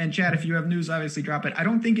 and Chad, if you have news, obviously drop it. I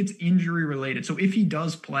don't think it's injury related. So if he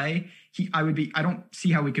does play, I don't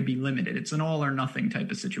see how he could be limited. It's an all or nothing type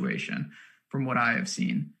of situation from what I have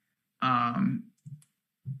seen. I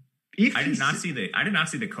did not see the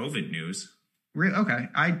COVID news. Really? Okay.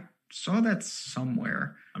 I saw that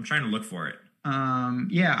somewhere. I'm trying to look for it.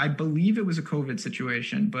 I believe it was a COVID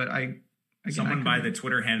situation, but someone by the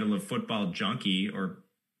Twitter handle of Football Junkie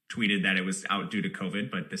tweeted that it was out due to COVID,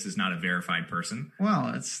 but this is not a verified person.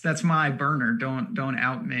 Well, that's my burner. Don't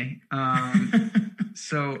out me. I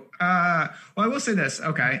will say this.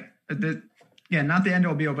 Okay. Not the end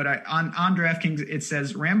all be all, but on DraftKings, it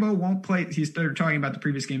says Rambo won't play. They're talking about the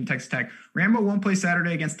previous game, Texas Tech. Rambo won't play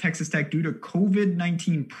Saturday against Texas Tech due to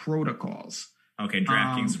COVID-19 protocols. Okay.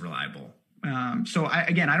 DraftKings is reliable. I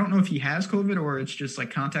don't know if he has COVID or it's just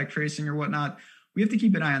like contact tracing or whatnot. We have to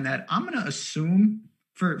keep an eye on that. I'm going to assume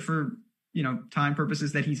for time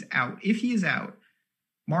purposes that he's out. If he is out,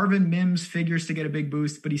 Marvin Mims figures to get a big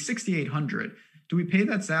boost, but he's 6,800. Do we pay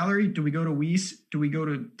that salary? Do we go to Weiss? Do we go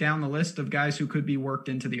to down the list of guys who could be worked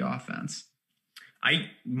into the offense?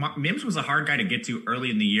 Mims was a hard guy to get to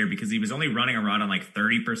early in the year because he was only running around on like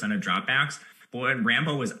 30% of dropbacks. But when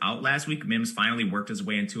Rambo was out last week, Mims finally worked his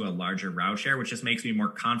way into a larger route share, which just makes me more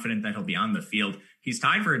confident that he'll be on the field. He's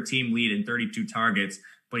tied for a team lead in 32 targets,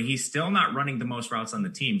 but he's still not running the most routes on the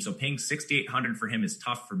team. So paying $6,800 for him is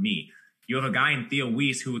tough for me. You have a guy in Theo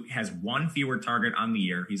Weiss who has one fewer target on the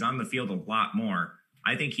year. He's on the field a lot more.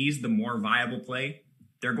 I think he's the more viable play.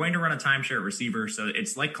 They're going to run a timeshare receiver, so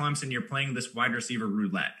it's like Clemson. You're playing this wide receiver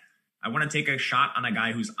roulette. I want to take a shot on a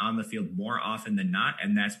guy who's on the field more often than not,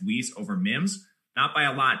 and that's Weiss over Mims. Not by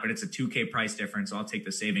a lot, but it's a $2K price difference, so I'll take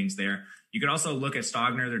the savings there. You could also look at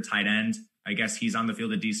Stogner, their tight end. I guess he's on the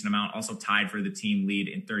field a decent amount, also tied for the team lead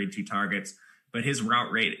in 32 targets, but his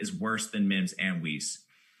route rate is worse than Mims and Weiss.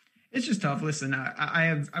 It's just tough. Listen,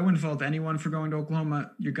 I wouldn't fault anyone for going to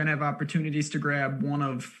Oklahoma. You're going to have opportunities to grab one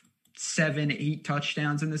of 7-8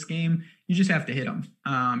 touchdowns in this game. You just have to hit them.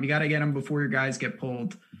 You got to get them before your guys get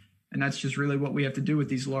pulled. And that's just really what we have to do with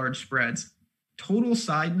these large spreads. Total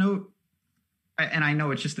side note, and I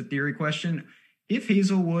know it's just a theory question. If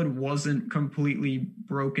Hazelwood wasn't completely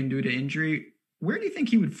broken due to injury, where do you think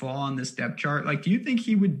he would fall on this depth chart? Like, do you think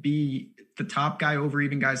he would be the top guy over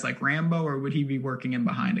even guys like Rambo, or would he be working in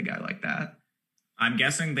behind a guy like that? I'm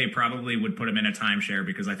guessing they probably would put him in a timeshare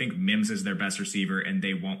because I think Mims is their best receiver and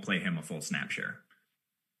they won't play him a full snap share.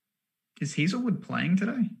 Is Hazelwood playing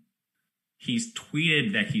today? He's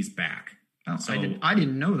tweeted that he's back. Oh, so I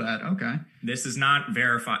didn't know that. Okay. This is not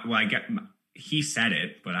verified. Well, he said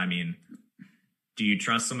it, but I mean, do you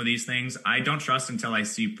trust some of these things? I don't trust until I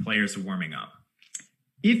see players warming up.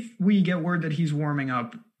 If we get word that he's warming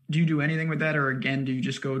up, do you do anything with that? Or again, do you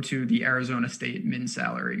just go to the Arizona State min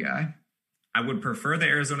salary guy? I would prefer the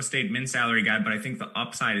Arizona State min salary guy, but I think the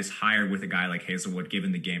upside is higher with a guy like Hazelwood,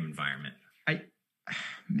 given the game environment.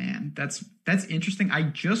 Man, that's interesting. I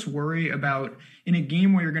just worry about in a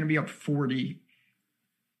game where you're going to be up 40,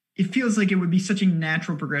 it feels like it would be such a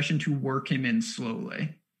natural progression to work him in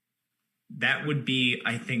slowly. That would be,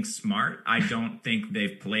 I think, smart. I don't think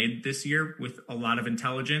they've played this year with a lot of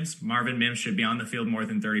intelligence. Marvin Mims should be on the field more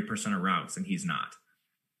than 30% of routes, and he's not.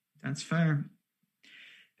 That's fair.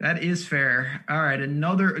 That is fair. All right,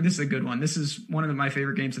 this is a good one. This is one of my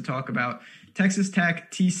favorite games to talk about. Texas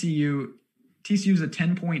Tech, TCU. TCU's a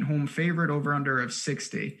 10-point home favorite, over under of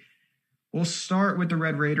 60. We'll start with the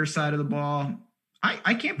Red Raider side of the ball.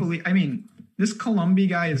 I can't believe, this Columbia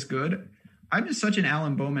guy is good. I'm just such an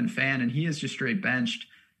Alan Bowman fan, and he is just straight benched,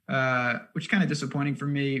 which is kind of disappointing for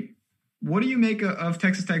me. What do you make of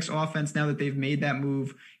Texas Tech's offense now that they've made that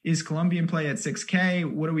move? Is Columbia in play at 6K?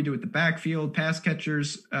 What do we do with the backfield, pass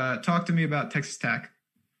catchers? Talk to me about Texas Tech.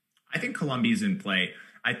 I think Columbia's in play.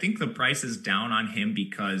 I think the price is down on him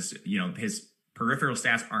because, his peripheral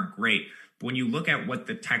stats aren't great. But when you look at what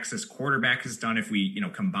the Texas quarterback has done, if we,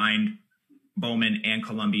 combined Bowman and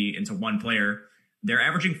Columbia into one player, they're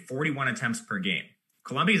averaging 41 attempts per game.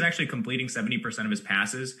 Columbia is actually completing 70% of his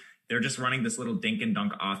passes. They're just running this little dink and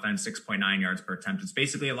dunk offense, 6.9 yards per attempt. It's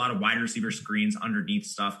basically a lot of wide receiver screens underneath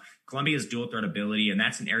stuff. Columbia's dual threat ability, and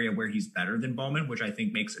that's an area where he's better than Bowman, which I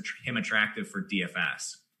think makes him attractive for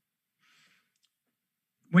DFS.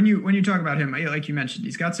 When you talk about him, like you mentioned,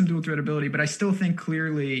 he's got some dual threat ability, but I still think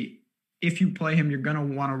clearly if you play him, you're going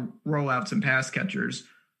to want to roll out some pass catchers.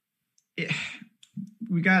 I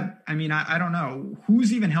don't know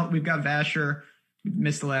who's even helped. We've got Vasher,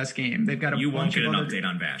 missed the last game. They've got You won't get an update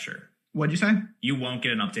on Vasher. What'd you say? You won't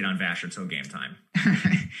get an update on Vasher until game time.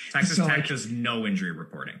 Texas Tech does no injury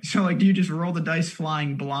reporting. So, do you just roll the dice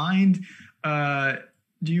flying blind?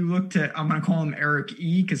 Do you look to, I'm going to call him Eric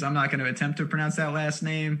E, because I'm not going to attempt to pronounce that last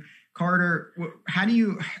name. Carter, how do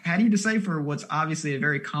you decipher what's obviously a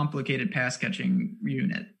very complicated pass catching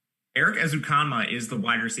unit? Eric Ezukanma is the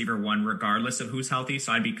wide receiver one, regardless of who's healthy.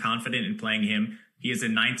 So I'd be confident in playing him. He is a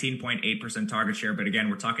 19.8% target share. But again,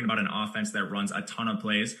 we're talking about an offense that runs a ton of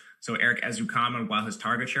plays. So Eric Ezukanma, while his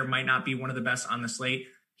target share might not be one of the best on the slate,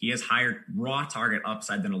 he has higher raw target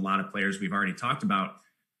upside than a lot of players we've already talked about.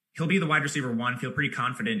 He'll be the wide receiver one. Feel pretty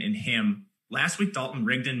confident in him. Last week, Dalton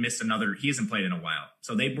Rigdon missed another. He hasn't played in a while.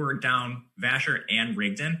 So they were down Vasher and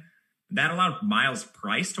Rigdon. That allowed Miles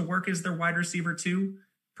Price to work as their wide receiver too.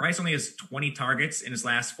 Price only has 20 targets in his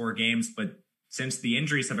last 4 games, but since the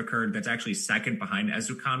injuries have occurred, that's actually second behind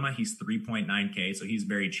Ezukanma. He's 3.9K, so he's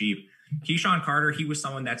very cheap. Keyshawn Carter, he was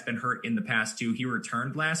someone that's been hurt in the past too. He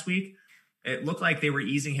returned last week. It looked like they were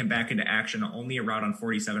easing him back into action, only a route on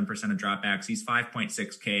 47% of dropbacks. He's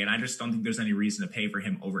 5.6K, and I just don't think there's any reason to pay for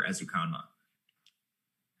him over Ezukanma.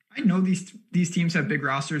 I know these teams have big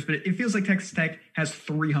rosters, but it feels like Texas Tech has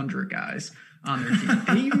 300 guys on their team.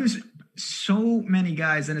 They use so many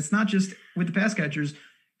guys, and it's not just with the pass catchers.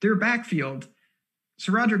 Their backfield,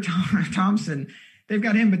 Sir Roger Thompson, they've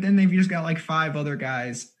got him, but then they've just got like 5 other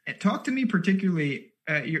guys. Talk to me particularly,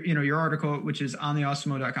 your article, which is on the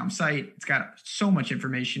awesemo.com site. It's got so much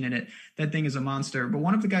information in it. That thing is a monster. But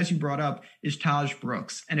one of the guys you brought up is Taj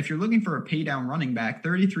Brooks. And if you're looking for a pay down running back,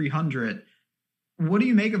 3,300, what do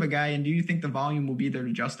you make of a guy, and do you think the volume will be there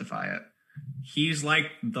to justify it? He's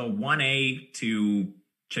like the 1A to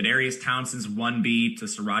Chadarius Townsend's 1B to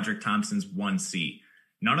Sir Roderick Thompson's 1C.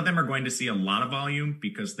 None of them are going to see a lot of volume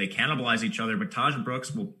because they cannibalize each other, but Taj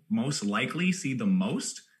Brooks will most likely see the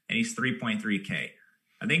most, and he's 3.3K.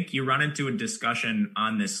 I think you run into a discussion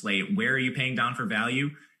on this slate. Where are you paying down for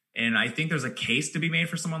value? And I think there's a case to be made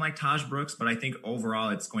for someone like Taj Brooks, but I think overall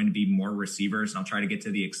it's going to be more receivers. And I'll try to get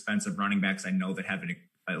to the expensive running backs I know that have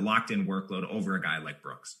a locked-in workload over a guy like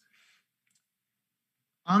Brooks.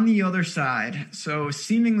 On the other side, so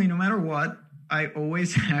seemingly no matter what, I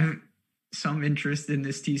always have some interest in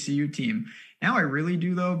this TCU team. Now I really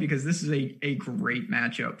do, though, because this is a great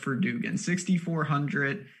matchup for Dugan.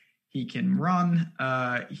 6,400. He can run.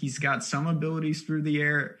 He's got some abilities through the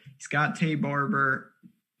air. He's got Tay Barber.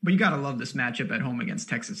 But you got to love this matchup at home against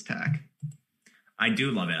Texas Tech. I do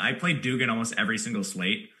love it. I played Dugan almost every single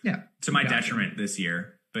slate. Yeah. To my detriment this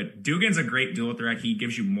year. But Dugan's a great dual threat. He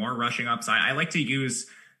gives you more rushing upside. I like to use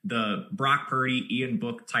the Brock Purdy, Ian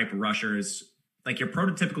Book type rushers, like your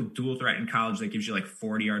prototypical dual threat in college that gives you like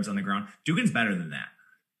 40 yards on the ground. Dugan's better than that.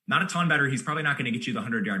 Not a ton better. He's probably not going to get you the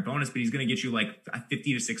 100-yard bonus, but he's going to get you like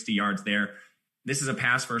 50 to 60 yards there. This is a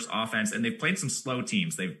pass-first offense, and they've played some slow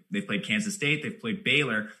teams. They've played Kansas State, they've played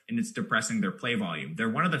Baylor, and it's depressing their play volume. They're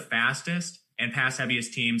one of the fastest and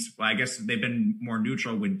pass-heaviest teams. Well, I guess they've been more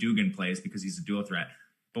neutral when Dugan plays because he's a dual threat,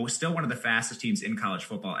 but we're still one of the fastest teams in college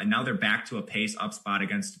football. And now they're back to a pace-up spot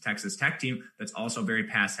against a Texas Tech team that's also very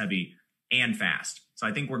pass-heavy and fast. So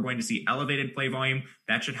I think we're going to see elevated play volume.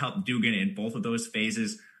 That should help Dugan in both of those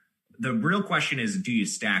phases. The real question is, do you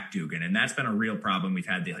stack Dugan? And that's been a real problem we've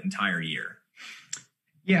had the entire year.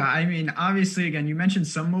 Yeah, I mean, obviously, again, you mentioned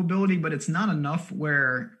some mobility, but it's not enough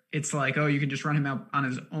where it's like, oh, you can just run him out on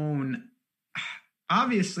his own.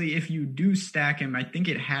 Obviously, if you do stack him, I think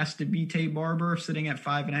it has to be Tay Barber sitting at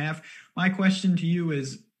 5.5. My question to you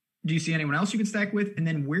is, do you see anyone else you could stack with? And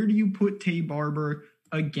then where do you put Tay Barber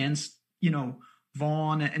against,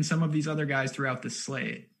 Vaughn and some of these other guys throughout the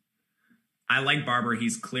slate? I like Barber.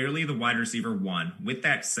 He's clearly the wide receiver 1. With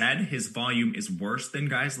that said, his volume is worse than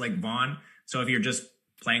guys like Vaughn. So if you're just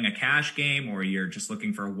playing a cash game or you're just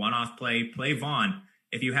looking for a one-off play Vaughn.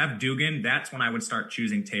 If you have Dugan, that's when I would start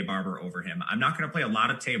choosing Tay Barber over him. I'm not going to play a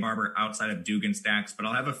lot of Tay Barber outside of Dugan stacks, but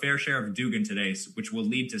I'll have a fair share of Dugan today, which will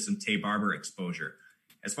lead to some Tay Barber exposure.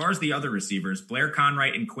 As far as the other receivers, Blair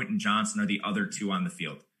Conright and Quentin Johnson are the other 2 on the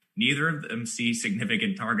field. Neither of them see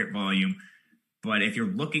significant target volume, but if you're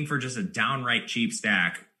looking for just a downright cheap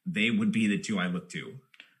stack, they would be the 2 I look to.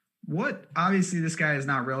 Obviously this guy is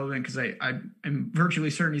not relevant because I am virtually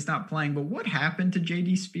certain he's not playing, but what happened to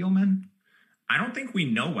JD Spielman? I don't think we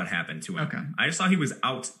know what happened to him. Okay. I just saw he was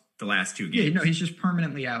out the last 2 games. Yeah, no, he's just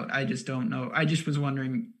permanently out. I just don't know. I just was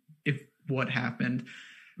wondering what happened.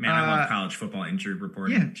 Man, I love college football injury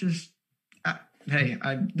reporting. Yeah, just,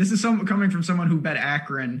 this is coming from someone who bet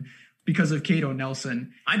Akron because of Cato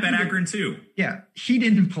Nelson. I bet Akron too. Yeah, he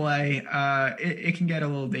didn't play. It can get a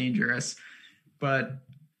little dangerous, but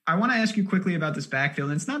I want to ask you quickly about this backfield.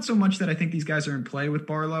 And it's not so much that I think these guys are in play with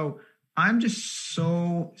Barlow. I'm just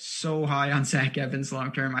so high on Zach Evans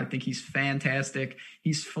long-term. I think he's fantastic.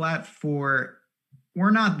 He's flat for,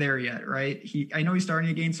 we're not there yet, right? I know he's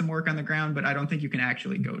starting to gain some work on the ground, but I don't think you can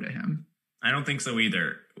actually go to him. I don't think so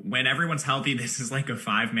either. When everyone's healthy, this is like a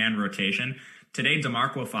 5-man rotation. Today,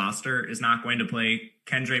 DeMarco Foster is not going to play.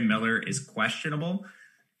 Kendre Miller is questionable.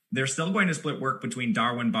 They're still going to split work between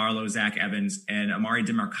Darwin Barlow, Zach Evans, and Amari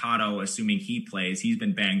DeMarcado, assuming he plays. He's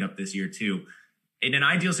been banged up this year too. In an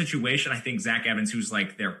ideal situation, I think Zach Evans, who's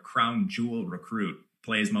like their crown jewel recruit,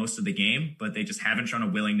 plays most of the game, but they just haven't shown a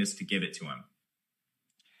willingness to give it to him.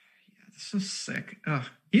 Yeah, that's so sick.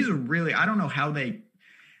 He's I don't know how they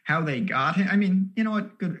got him. I mean, you know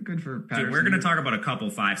what? Good for Patterson. Dude, we're going to talk about a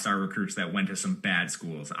couple 5-star recruits that went to some bad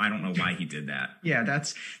schools. I don't know why he did that. Yeah,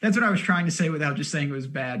 that's what I was trying to say without just saying it was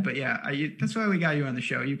bad. But yeah, that's why we got you on the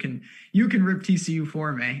show. You can rip TCU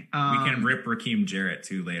for me. We can rip Raheem Jarrett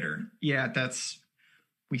too later. Yeah,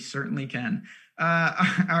 we certainly can. All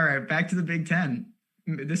right, back to the Big Ten.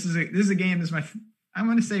 This is a game. I'm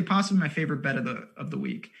going to say possibly my favorite bet of the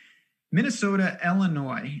week. Minnesota,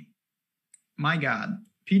 Illinois. My God.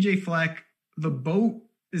 PJ Fleck, the boat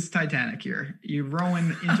is Titanic here. You're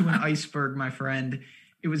rowing into an iceberg, my friend.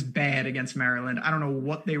 It was bad against Maryland. I don't know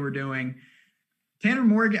what they were doing. Tanner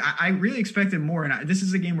Morgan, I really expected more, and this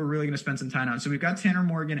is a game we're really going to spend some time on. So we've got Tanner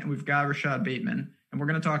Morgan and we've got Rashad Bateman, and we're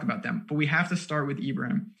going to talk about them. But we have to start with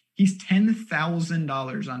Ibrahim. He's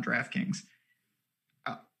 $10,000 on DraftKings.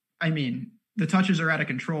 I mean, the touches are out of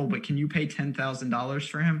control, but can you pay $10,000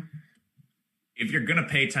 for him? If you're going to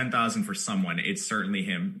pay $10,000 for someone, it's certainly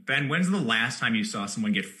him. Ben, when's the last time you saw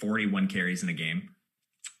someone get 41 carries in a game?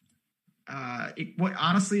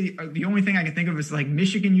 Honestly, the only thing I can think of is like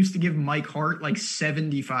Michigan used to give Mike Hart like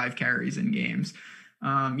 75 carries in games.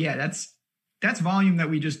 That's volume that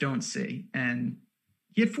we just don't see. And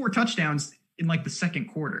he had 4 touchdowns in like the second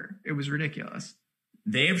quarter. It was ridiculous.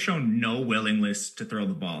 They have shown no willingness to throw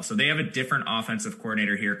the ball. So they have a different offensive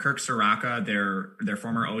coordinator here. Kirk Soraka, their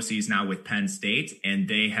former OC, is now with Penn State, and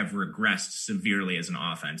they have regressed severely as an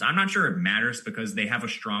offense. I'm not sure it matters because they have a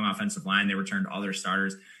strong offensive line. They returned all their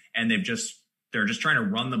starters, and they're just trying to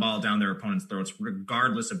run the ball down their opponent's throats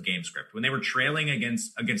regardless of game script. When they were trailing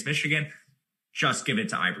against Michigan, just give it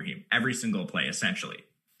to Ibrahim. Every single play, essentially.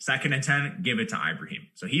 2nd and 10, give it to Ibrahim.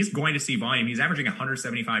 So he's going to see volume. He's averaging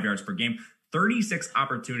 175 yards per game. 36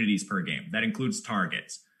 opportunities per game. That includes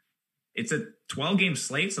targets. It's a 12-game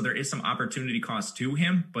slate, so there is some opportunity cost to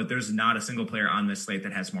him, but there's not a single player on this slate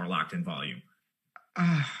that has more locked-in volume.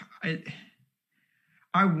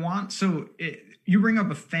 You bring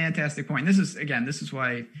up a fantastic point. This is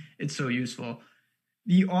why it's so useful.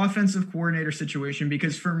 The offensive coordinator situation,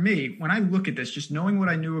 because for me, when I look at this, just knowing what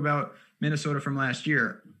I knew about Minnesota from last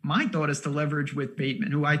year, my thought is to leverage with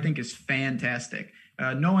Bateman, who I think is fantastic.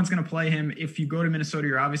 No one's going to play him. If you go to Minnesota,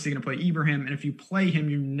 you're obviously going to play Ibrahim. And if you play him,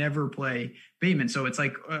 you never play Bateman. So it's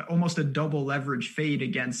like almost a double leverage fade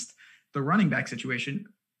against the running back situation.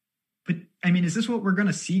 But I mean, is this what we're going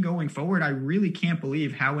to see going forward? I really can't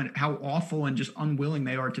believe how awful and just unwilling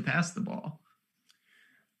they are to pass the ball.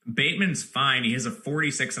 Bateman's fine. He has a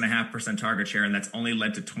 46.5% target share, and that's only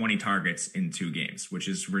led to 20 targets in 2 games, which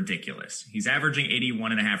is ridiculous. He's averaging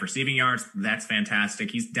 81.5 receiving yards. That's fantastic.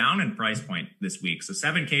 He's down in price point this week. So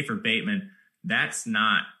 $7K for Bateman, that's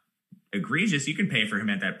not egregious. You can pay for him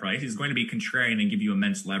at that price. He's going to be contrarian and give you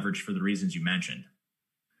immense leverage for the reasons you mentioned.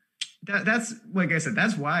 That's, like I said,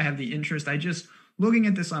 that's why I have the interest. I just, looking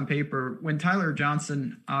at this on paper, when Tyler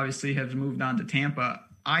Johnson obviously has moved on to Tampa,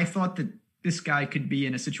 I thought that this guy could be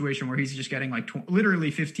in a situation where he's just getting like literally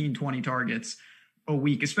 15, 20 targets a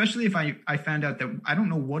week, especially if I found out that I don't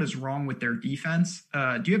know what is wrong with their defense.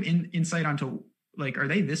 Do you have insight onto, like, are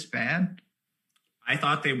they this bad? I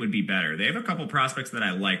thought they would be better. They have a couple prospects that I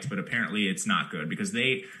liked, but apparently it's not good because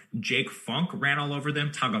Jake Funk ran all over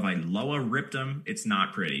them. Tagovailoa ripped them. It's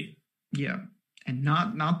not pretty. Yeah. And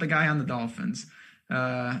not the guy on the Dolphins.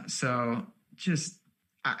 So just,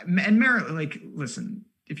 and Maryland, like, listen,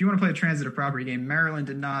 if you want to play a transitive property game, Maryland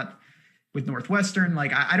did not with Northwestern.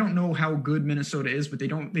 Like, I don't know how good Minnesota is, but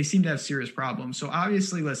they seem to have serious problems. So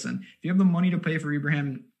obviously, listen, if you have the money to pay for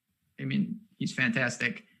Ibrahim, I mean, he's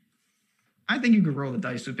fantastic. I think you could roll the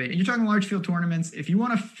dice with Bateman. You're talking large field tournaments. If you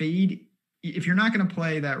want to fade, if you're not going to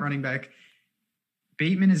play that running back,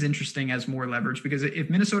 Bateman is interesting as more leverage because if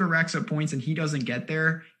Minnesota racks up points and he doesn't get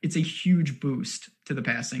there, it's a huge boost to the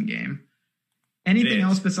passing game. Anything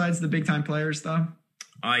else besides the big time players, though?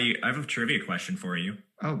 I have a trivia question for you.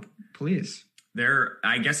 Oh, please.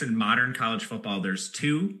 I guess in modern college football, there's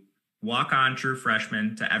 2 walk-on true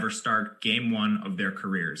freshmen to ever start game 1 of their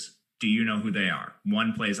careers. Do you know who they are?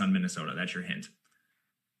 One plays on Minnesota. That's your hint.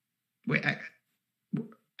 Wait,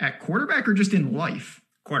 at quarterback or just in life?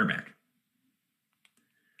 Quarterback.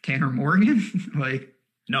 Tanner Morgan?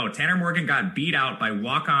 No, Tanner Morgan got beat out by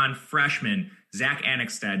walk-on freshman Zach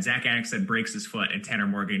Annexstad. Zach Annexstad breaks his foot, and Tanner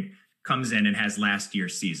Morgan comes in and has last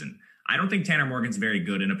year's season. I don't think Tanner Morgan's very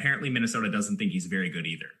good, and apparently Minnesota doesn't think he's very good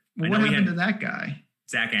either. Well, what happened to that guy?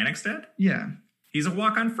 Zach Annexstad? Yeah. He's a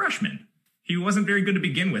walk-on freshman. He wasn't very good to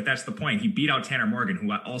begin with. That's the point. He beat out Tanner Morgan,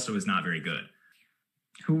 who also is not very good.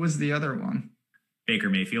 Who was the other one? Baker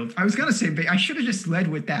Mayfield. I was going to say, I should have just led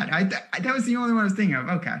with that. That was the only one I was thinking of.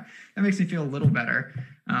 Okay. That makes me feel a little better.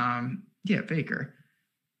 Yeah, Baker.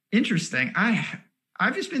 Interesting.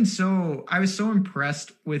 I've just been I was so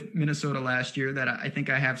impressed with Minnesota last year that I think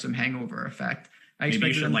I have some hangover effect. Maybe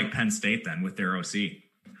you should like Penn State then with their OC.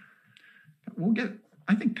 We're going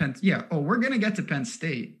to get to Penn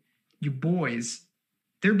State. You boys,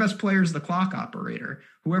 their best player is the clock operator,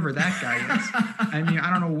 whoever that guy is. I mean, I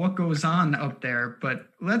don't know what goes on up there, but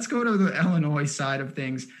let's go to the Illinois side of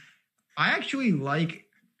things. I actually like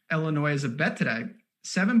Illinois as a bet today.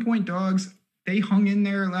 7-point dogs. They hung in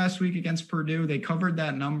there last week against Purdue. They covered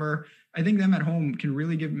that number. I think them at home can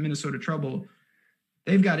really give Minnesota trouble.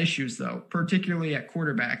 They've got issues, though, particularly at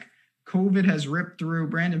quarterback. COVID has ripped through.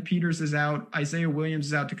 Brandon Peters is out. Isaiah Williams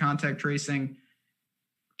is out to contact tracing.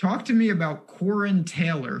 Talk to me about Corin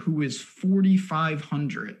Taylor, who is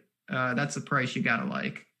 $4,500. That's the price you got to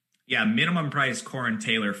like. Yeah, minimum price Corin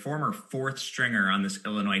Taylor, former 4th stringer on this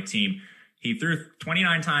Illinois team. He threw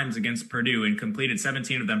 29 times against Purdue and completed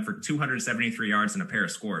 17 of them for 273 yards and a pair of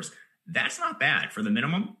scores. That's not bad for the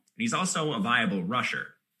minimum. He's also a viable rusher.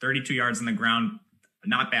 32 yards on the ground,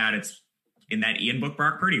 not bad. It's in that Ian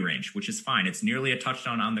Book-Brock Purdy range, which is fine. It's nearly a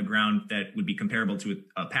touchdown on the ground that would be comparable to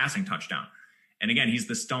a passing touchdown. And again, he's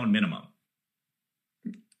the stone minimum.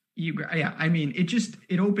 I mean,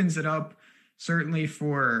 it opens it up certainly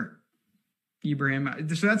for Ibrahim.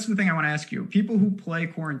 So that's the thing I want to ask you. People who play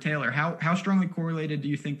Corin Taylor, how strongly correlated do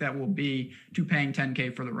you think that will be to paying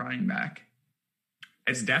 $10K for the running back?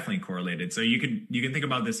 It's definitely correlated. So you can think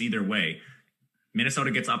about this either way. Minnesota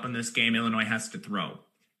gets up in this game. Illinois has to throw.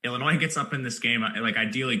 Illinois gets up in this game. Like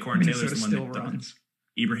ideally, Corin Taylor's the one that runs.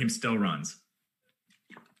 Ibrahim still runs.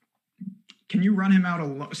 Can you run him out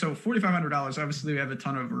alone? So $4,500, obviously we have a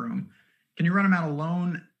ton of room. Can you run him out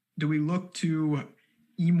alone? Do we look to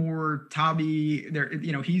Emor Tabi?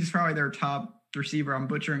 He's probably their top receiver. I'm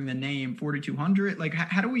butchering the name, 4,200. Like,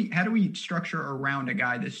 how do we structure around a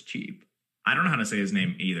guy this cheap? I don't know how to say his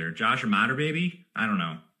name either. Josh Baby? I don't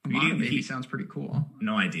know. Baby sounds pretty cool.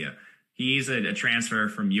 No idea. He's a transfer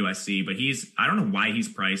from USC, but I don't know why he's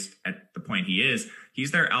priced at the point he is.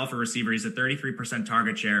 He's their alpha receiver. He's a 33%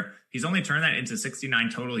 target share. He's only turned that into 69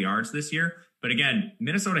 total yards this year. But again,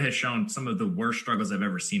 Minnesota has shown some of the worst struggles I've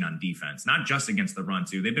ever seen on defense, not just against the run,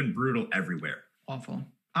 too. They've been brutal everywhere. Awful.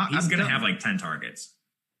 He's going to have like 10 targets.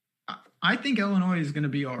 I think Illinois is going to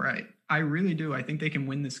be all right. I really do. I think they can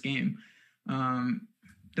win this game.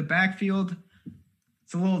 The backfield,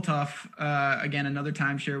 it's a little tough. Again, another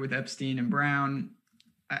timeshare with Epstein and Brown.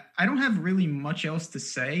 I don't have really much else to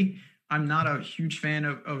say. I'm not a huge fan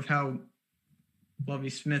of how Lovie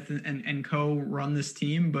Smith and co run this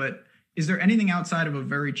team, but is there anything outside of a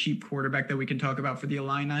very cheap quarterback that we can talk about for the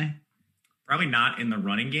Illini? Probably not in the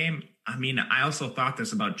running game. I mean, I also thought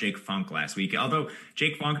this about Jake Funk last week. Although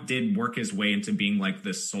Jake Funk did work his way into being like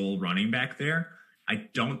the sole running back there, I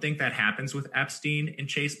don't think that happens with Epstein and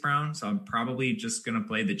Chase Brown. So I'm probably just going to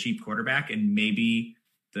play the cheap quarterback and maybe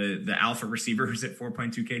the alpha receiver who's at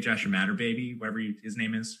 4.2K, Josh Matterbaby, whatever his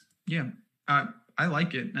name is. Yeah, I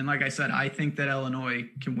like it. And like I said, I think that Illinois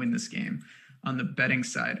can win this game on the betting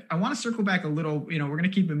side. I want to circle back a little. We're going to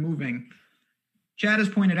keep it moving. Chad has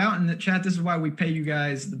pointed out in the chat, this is why we pay you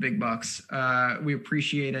guys the big bucks. We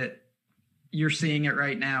appreciate it. You're seeing it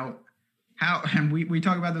right now. And we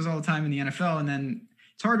talk about this all the time in the NFL, and then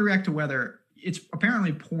it's hard to react to weather. It's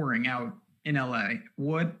apparently pouring out in LA.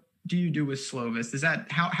 What do you do with Slovis? Is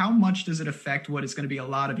that how much does it affect what is going to be a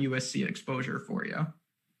lot of USC exposure for you?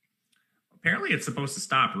 Apparently it's supposed to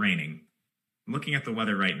stop raining. I'm looking at the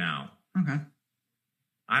weather right now. Okay.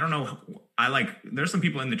 I don't know. There's some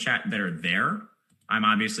people in the chat that are there. I'm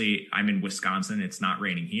in Wisconsin. It's not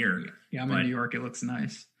raining here. Yeah, I'm in New York. It looks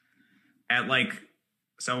nice.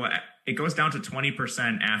 So it goes down to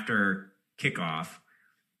 20% after kickoff.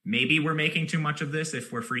 Maybe we're making too much of this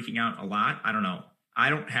if we're freaking out a lot. I don't know. I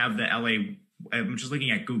don't have the LA. I'm just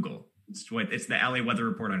looking at Google. It's the LA weather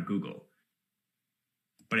report on Google.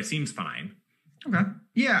 But it seems fine. Okay.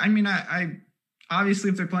 Yeah, I mean, I obviously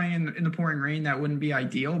if they're playing in the pouring rain, that wouldn't be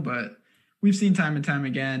ideal, but we've seen time and time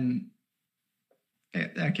again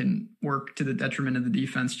that can work to the detriment of the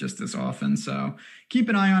defense just as often. So keep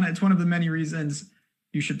an eye on it. It's one of the many reasons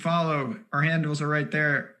you should follow. Our handles are right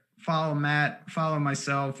there. Follow Matt, follow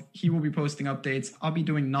myself. He will be posting updates. I'll be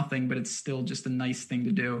doing nothing, but it's still just a nice thing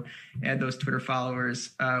to do. Add those Twitter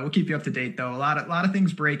followers. We'll keep you up to date, though. A lot of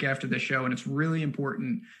things break after the show, and it's really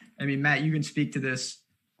important. I mean, Matt, you can speak to this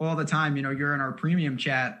all the time. You're in our premium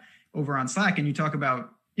chat over on Slack, and you talk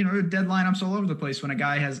about, dead lineups all over the place. When a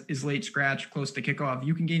guy is late scratch close to kickoff,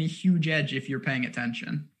 you can gain a huge edge if you're paying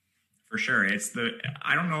attention. For sure.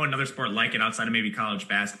 I don't know another sport like it outside of maybe college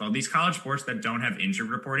basketball. These college sports that don't have injury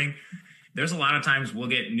reporting, there's a lot of times we'll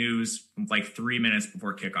get news like 3 minutes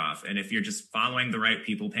before kickoff. And if you're just following the right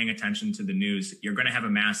people, paying attention to the news, you're going to have a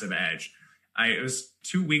massive edge. It was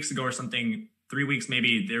 2 weeks ago or something, 3 weeks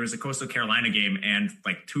maybe, there was a Coastal Carolina game, and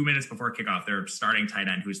like 2 minutes before kickoff, their starting tight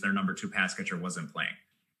end, who's their number 2 pass catcher, wasn't playing.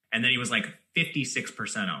 And then he was like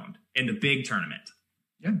 56% owned in the big tournament.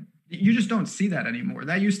 Yeah. You just don't see that anymore.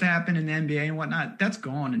 That used to happen in the NBA and whatnot. That's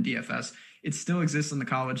gone in DFS. It still exists on the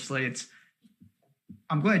college slates.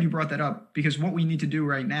 I'm glad you brought that up, because what we need to do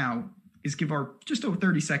right now is give our just over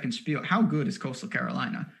 30-second spiel. How good is Coastal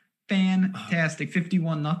Carolina? Fantastic.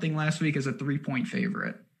 51-0 last week as a 3-point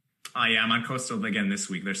favorite. Oh, yeah, I'm on Coastal again this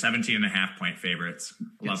week. They're 17.5-point favorites.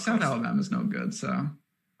 South Alabama's no good. So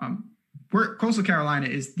Coastal Carolina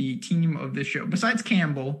is the team of this show. Besides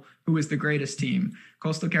Campbell, who is the greatest team,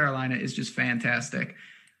 Coastal Carolina is just fantastic.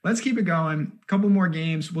 Let's keep it going. A couple more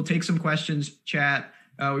games. We'll take some questions, chat.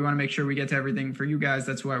 We want to make sure we get to everything for you guys.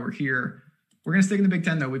 That's why we're here. We're going to stick in the Big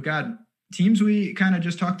Ten, though. We've got teams we kind of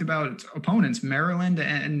just talked about, opponents, Maryland,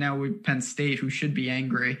 and now Penn State, who should be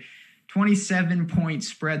angry. 27-point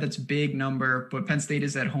spread. That's a big number, but Penn State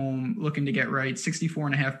is at home looking to get right.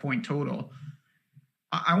 64.5-point total.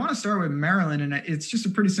 I want to start with Maryland, and it's just a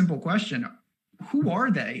pretty simple question. Who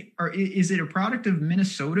are they? Is it a product of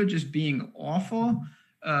Minnesota just being awful?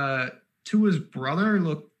 Tua's brother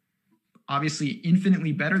looked obviously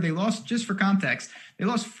infinitely better. They lost, just for context, they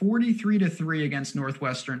lost 43-3 against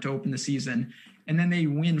Northwestern to open the season, and then they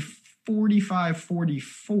win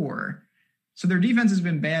 45-44. So their defense has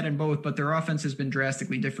been bad in both, but their offense has been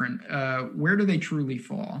drastically different. Where do they truly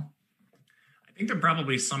fall? I think they're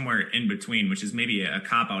probably somewhere in between, which is maybe a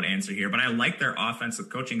cop-out answer here. But I like their offensive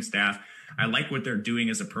coaching staff. I like what they're doing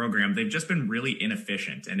as a program. They've just been really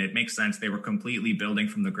inefficient, and it makes sense. They were completely building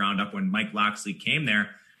from the ground up when Mike Locksley came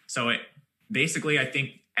there. So I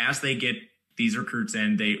think as they get these recruits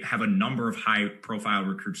in, they have a number of high-profile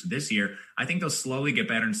recruits this year. I think they'll slowly get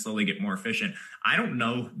better and slowly get more efficient. I don't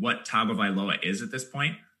know what Tagovailoa is at this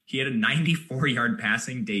point. He had a 94-yard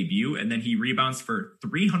passing debut, and then he rebounds for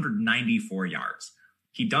 394 yards.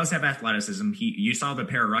 He does have athleticism. You saw the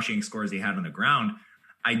pair of rushing scores he had on the ground.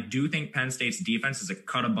 I do think Penn State's defense is a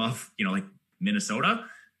cut above, like Minnesota.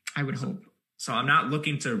 I would hope. So I'm not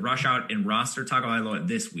looking to rush out and roster Tagovailoa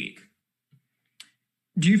this week.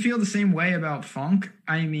 Do you feel the same way about Funk?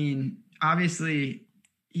 I mean, obviously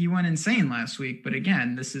he went insane last week, but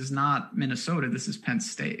again, this is not Minnesota. This is Penn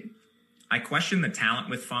State. I question the talent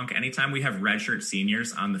with Funk. Anytime we have redshirt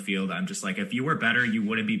seniors on the field, I'm just like, if you were better, you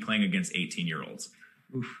wouldn't be playing against 18-year-olds.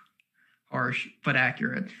 Oof, harsh, but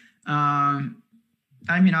accurate. I'll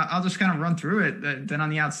just kind of run through it. Then on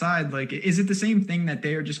the outside, like, is it the same thing that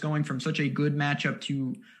they are just going from such a good matchup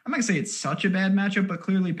to, I'm not going to say it's such a bad matchup, but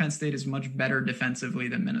clearly Penn State is much better defensively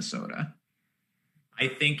than Minnesota. I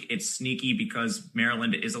think it's sneaky because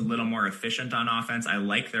Maryland is a little more efficient on offense. I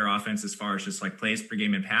like their offense as far as just like plays per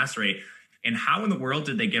game and pass rate. And how in the world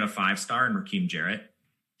did they get a 5-star in Raheem Jarrett?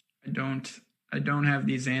 I don't have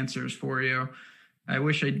these answers for you. I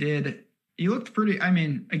wish I did. He looked pretty. I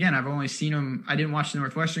mean, again, I've only seen him. I didn't watch the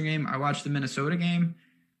Northwestern game. I watched the Minnesota game.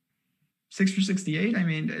 6 for 68. I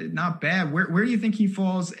mean, not bad. Where do you think he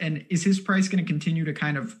falls? And is his price going to continue to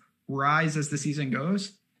kind of rise as the season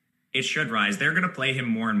goes? It should rise. They're going to play him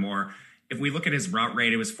more and more. If we look at his route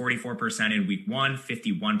rate, it was 44% in week 1,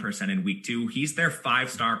 51% in week 2. He's their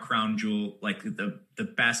 5-star crown jewel, like the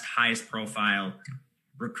best, highest profile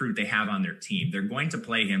recruit they have on their team. They're going to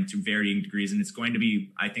play him to varying degrees, and it's going to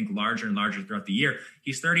be, I think, larger and larger throughout the year.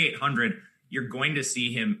 He's 3,800. You're going to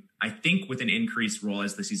see him, I think, with an increased role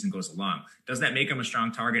as the season goes along. Does that make him a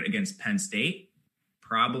strong target against Penn State?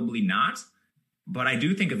 Probably not. But I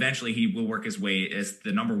do think eventually he will work his way as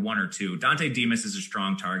the number 1 or 2. Dante Demas is a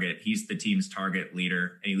strong target. He's the team's target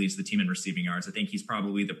leader, and he leads the team in receiving yards. I think he's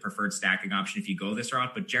probably the preferred stacking option if you go this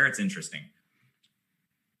route, but Jarrett's interesting.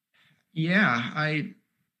 Yeah,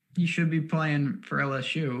 he should be playing for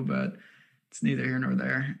LSU, but it's neither here nor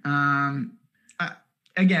there.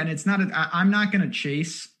 Again, it's not. I'm not going to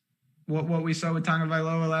chase what we saw with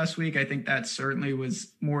Tagovailoa last week. I think that certainly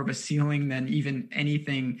was more of a ceiling than even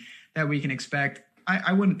anything that we can expect.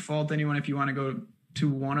 I wouldn't fault anyone if you want to go to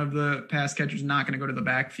one of the pass catchers, not going to go to the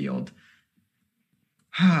backfield.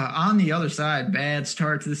 On the other side, bad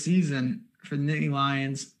start to the season for the Nittany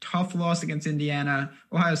Lions. Tough loss against Indiana.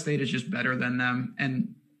 Ohio State is just better than them.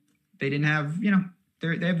 And they didn't have,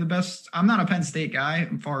 they have the best. I'm not a Penn State guy.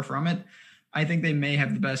 I'm far from it. I think they may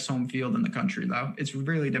have the best home field in the country, though. It's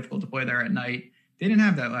really difficult to play there at night. They didn't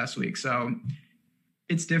have that last week, so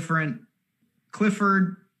it's different.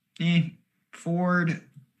 Clifford, Ford,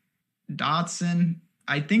 Dotson.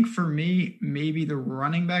 I think for me, maybe the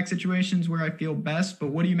running back situations where I feel best, but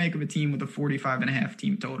what do you make of a team with a 45.5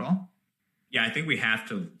 team total? Yeah, I think we have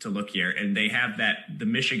to look here. And they have the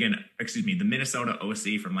Minnesota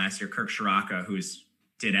OC from last year, Kirk Shiraka, who's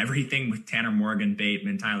did everything with Tanner Morgan,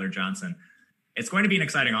 Bateman, Tyler Johnson. It's going to be an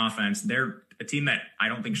exciting offense. They're a team that I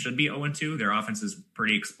don't think should be 0-2. Their offense is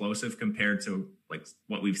pretty explosive compared to like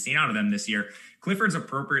what we've seen out of them this year. Clifford's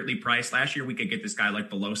appropriately priced. Last year, we could get this guy like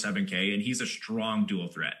below 7K, and he's a strong dual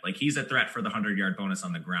threat. Like he's a threat for the 100-yard bonus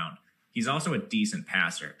on the ground. He's also a decent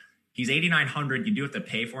passer. He's 8,900. You do have to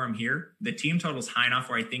pay for him here. The team total's high enough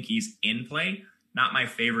where I think he's in play. Not my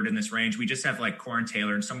favorite in this range. We just have like Corin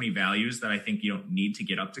Taylor and so many values that I think you don't need to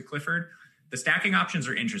get up to Clifford. The stacking options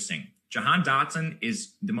are interesting. Jahan Dotson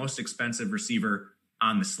is the most expensive receiver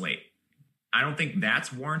on the slate. I don't think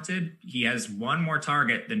that's warranted. He has one more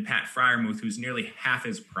target than Pat Freiermuth, who's nearly half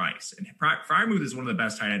his price. And Freiermuth is one of the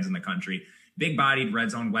best tight ends in the country. Big-bodied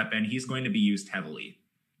red zone weapon. He's going to be used heavily.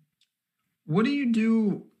 What do you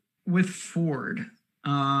do with Ford?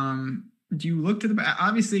 Do you look to the back?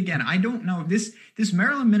 Obviously, again, I don't know. This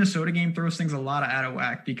Maryland-Minnesota game throws things a lot out of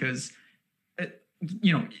whack because,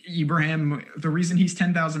 Ibrahim, the reason he's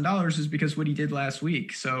 $10,000 is because what he did last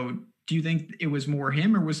week. So do you think it was more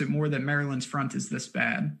him, or was it more that Maryland's front is this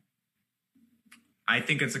bad? I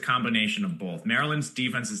think it's a combination of both. Maryland's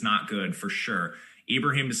defense is not good for sure.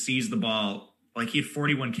 Ibrahim sees the ball like he had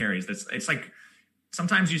 41 carries. It's like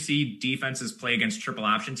sometimes you see defenses play against triple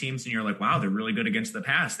option teams and you're like, wow, they're really good against the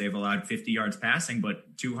pass. They've allowed 50 yards passing,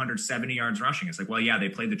 but 270 yards rushing. It's like, well, yeah, they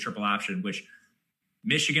played the triple option, which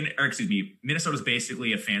Minnesota's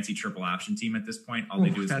basically a fancy triple option team at this point. All they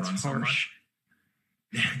do is run so much.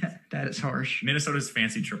 That is harsh. Minnesota's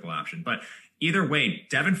fancy triple option. But either way,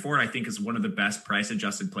 Devin Ford, I think, is one of the best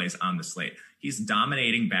price-adjusted plays on the slate. He's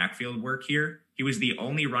dominating backfield work here. He was the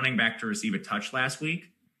only running back to receive a touch last week,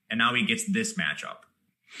 and now he gets this matchup.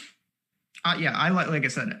 Like I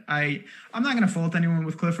said, I'm not going to fault anyone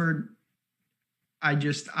with Clifford.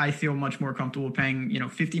 I feel much more comfortable paying,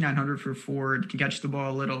 $5,900 for Ford. Can catch the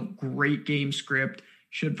ball a little. Great game script.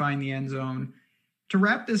 Should find the end zone. To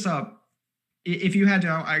wrap this up, if you had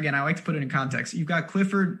to, again, I like to put it in context. You've got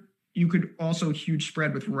Clifford. You could also huge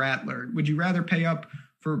spread with Rattler. Would you rather pay up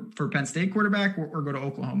for Penn State quarterback or go to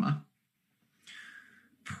Oklahoma?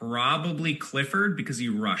 Probably Clifford because he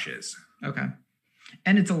rushes. Okay.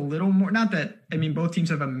 And it's a little more, not that, both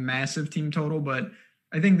teams have a massive team total, but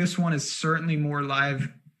I think this one is certainly more live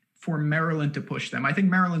for Maryland to push them. I think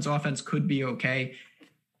Maryland's offense could be okay.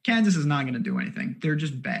 Kansas is not going to do anything. They're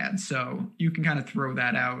just bad. So you can kind of throw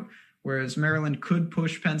that out. Whereas Maryland could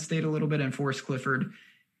push Penn State a little bit and force Clifford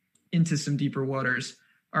into some deeper waters.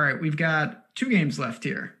 All right, we've got 2 games left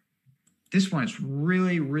here. This one is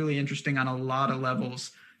really, really interesting on a lot of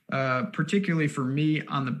levels, particularly for me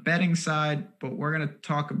on the betting side, but we're going to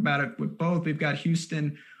talk about it with both. We've got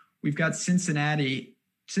Houston. We've got Cincinnati.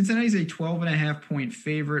 Cincinnati's a 12.5 point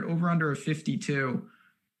favorite, over under a 52.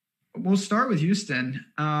 We'll start with Houston.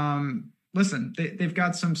 Listen, they've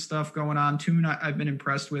got some stuff going on. Tune I've been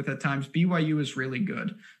impressed with at times. BYU is really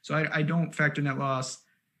good. So I don't factor in that loss.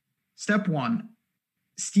 Step 1,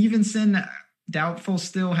 Stevenson, doubtful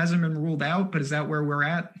still, hasn't been ruled out, but is that where we're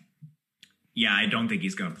at? Yeah, I don't think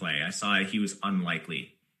he's going to play. I saw he was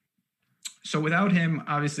unlikely. So without him,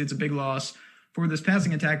 obviously it's a big loss for this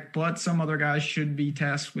passing attack, but some other guys should be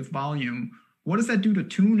tasked with volume. What does that do to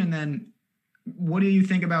Tune? And then what do you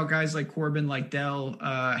think about guys like Corbin, like Dell?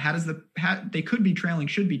 They could be trailing,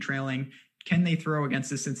 should be trailing. Can they throw against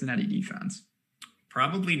the Cincinnati defense?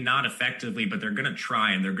 Probably not effectively, but they're going to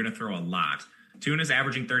try, and they're going to throw a lot. Tune is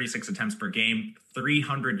averaging 36 attempts per game.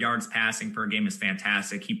 300 yards passing per game is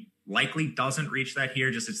fantastic. He likely doesn't reach that here.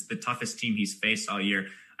 Just it's the toughest team he's faced all year.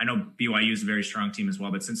 I know BYU is a very strong team as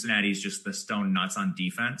well, but Cincinnati is just the stone nuts on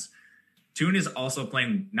defense. Tune is also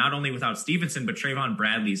playing not only without Stevenson, but Trayvon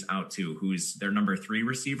Bradley's out too, who's their number 3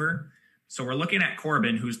 receiver. So we're looking at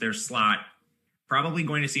Corbin, who's their slot, probably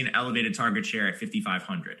going to see an elevated target share at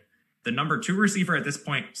 5,500. The number 2 receiver at this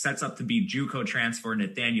point sets up to be JUCO transfer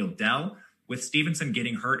Nathaniel Dell. With Stevenson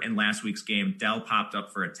getting hurt in last week's game, Dell popped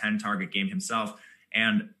up for a 10-target game himself.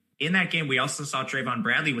 And in that game, we also saw Trayvon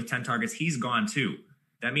Bradley with 10 targets. He's gone too.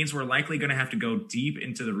 That means we're likely going to have to go deep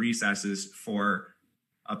into the recesses for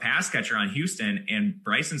a pass catcher on Houston, and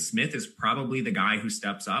Bryson Smith is probably the guy who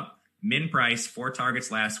steps up. Min Price, 4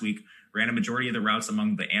 targets last week, ran a majority of the routes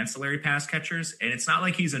among the ancillary pass catchers, and it's not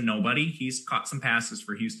like he's a nobody. He's caught some passes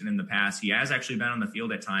for Houston in the past. He has actually been on the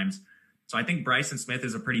field at times. So I think Bryson Smith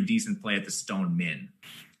is a pretty decent play at the Stone Min.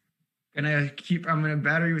 I'm going to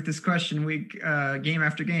batter you with this question game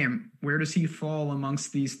after game. Where does he fall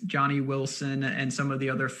amongst these Johnny Wilson and some of the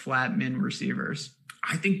other flat min receivers?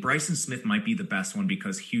 I think Bryson Smith might be the best one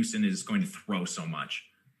because Houston is going to throw so much.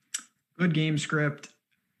 Good game script,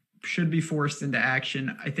 should be forced into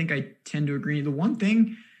action. I think I tend to agree. The one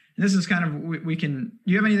thing, and this is kind of, we can,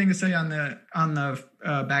 do you have anything to say on the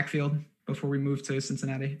backfield before we move to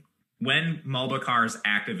Cincinnati? When Mulbacar is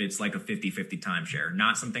active, it's like a 50-50 timeshare.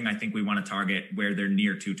 Not something I think we want to target where they're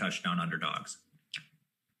near 2 touchdown underdogs.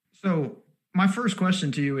 So my first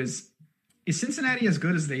question to you is Cincinnati as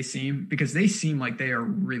good as they seem? Because they seem like they are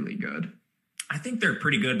really good. I think they're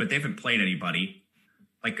pretty good, but they haven't played anybody.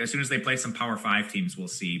 Like, as soon as they play some Power 5 teams, we'll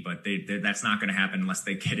see. But that's not going to happen unless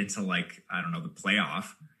they get into, like, I don't know, the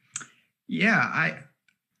playoff. Yeah,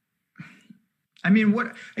 I mean, what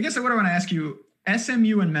I want to ask you,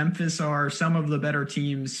 SMU and Memphis are some of the better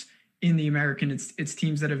teams in the American. It's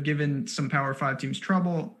teams that have given some Power 5 teams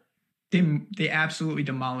trouble. They absolutely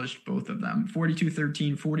demolished both of them.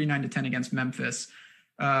 42-13, 49-10 against Memphis.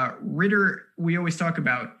 Ritter, we always talk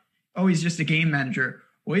about, he's just a game manager.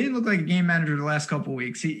 Well, he didn't look like a game manager the last couple of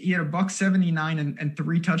weeks. He had a $179 and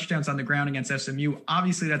 3 touchdowns on the ground against SMU.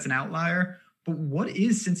 Obviously, that's an outlier. But what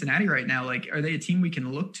is Cincinnati right now? Like, are they a team we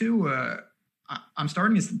can look to? I'm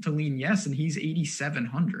starting to lean yes, and he's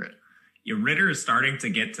 8,700. Yeah, Ritter is starting to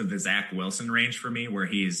get to the Zach Wilson range for me, where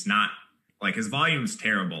he's not, like, his volume's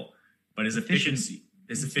terrible, but his efficiency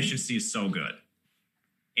is so good.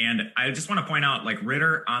 And I just want to point out, like,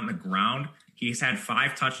 Ritter on the ground, he's had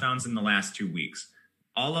 5 touchdowns in the last 2 weeks.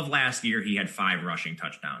 All of last year, he had 5 rushing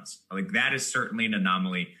touchdowns. Like, that is certainly an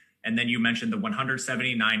anomaly. And then you mentioned the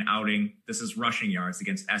 179 outing. This is rushing yards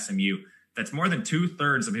against SMU. That's more than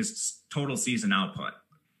 2/3 of his total season output.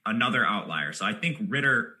 Another outlier. So I think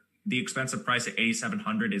Ritter, the expensive price at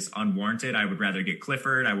 8,700 is unwarranted. I would rather get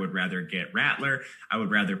Clifford. I would rather get Rattler. I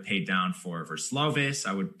would rather pay down for Slovis.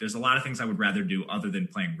 There's a lot of things I would rather do other than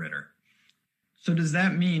playing Ritter. So does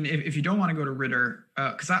that mean if you don't want to go to Ritter,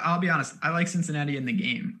 because I'll be honest, I like Cincinnati in the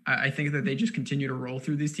game. I think that they just continue to roll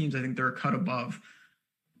through these teams. I think they're a cut above.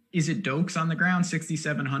 Is it Dokes on the ground,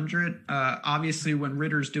 6,700? Obviously, when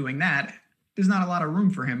Ritter's doing that, there's not a lot of room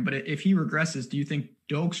for him. But if he regresses, do you think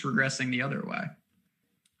Dokes regressing the other way?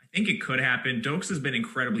 I think it could happen. Dokes has been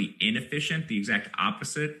incredibly inefficient, the exact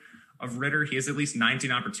opposite of Ritter. He has at least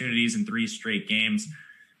 19 opportunities in 3 straight games.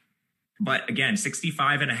 But again,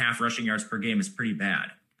 65.5 rushing yards per game is pretty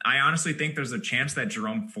bad. I honestly think there's a chance that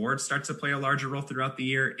Jerome Ford starts to play a larger role throughout the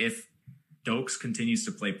year if Dokes continues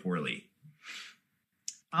to play poorly.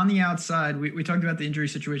 On the outside, we talked about the injury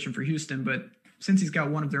situation for Houston, but since he's got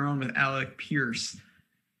one of their own with Alec Pierce,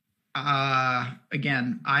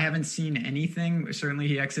 again, I haven't seen anything. Certainly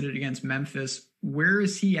he exited against Memphis. Where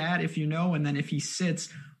is he at, if you know? And then if he sits,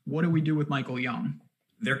 what do we do with Michael Young?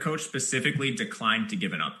 Their coach specifically declined to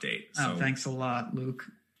give an update. So thanks a lot, Luke.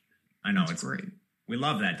 I know. It's great. We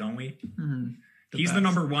love that, don't we? Mm-hmm. He's best. The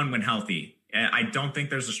number one when healthy. I don't think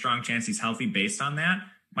there's a strong chance he's healthy based on that.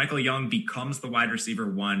 Michael Young becomes the wide receiver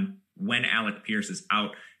one when Alec Pierce is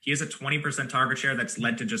out. He has a 20% target share that's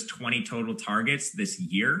led to just 20 total targets this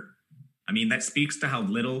year. I mean, that speaks to how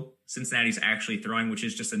little Cincinnati's actually throwing, which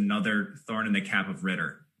is just another thorn in the cap of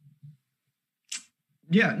Ritter.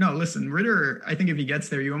 Yeah, no, listen, Ritter, I think if he gets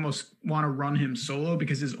there, you almost want to run him solo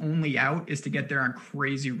because his only out is to get there on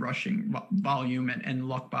crazy rushing volume and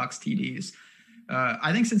luck box TDs.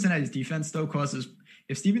 I think Cincinnati's defense, though, causes,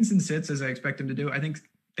 if Stevenson sits, as I expect him to do, I think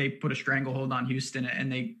they put a stranglehold on Houston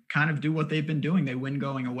and they kind of do what they've been doing. They win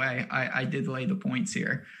going away. I did lay the points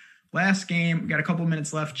here. Last game, we got a couple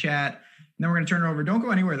minutes left, chat. And then we're going to turn it over. Don't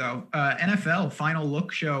go anywhere, though. NFL Final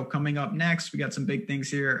Look show coming up next. We got some big things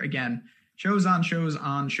here. Again, shows on shows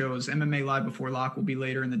on shows. MMA Live Before Lock will be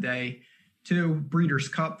later in the day. 2, Breeders'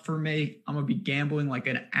 Cup for me. I'm going to be gambling like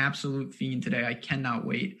an absolute fiend today. I cannot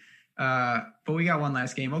wait. But we got one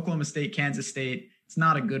last game. Oklahoma State, Kansas State. It's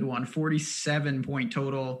not a good one. 47-point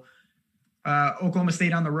total. Oklahoma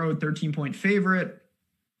State on the road, 13-point favorite.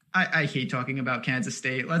 I hate talking about Kansas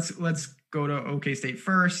State. Let's go to OK State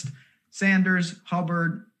first. Sanders,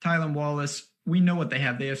 Hubbard, Tylan Wallace. We know what they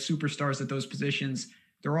have. They have superstars at those positions.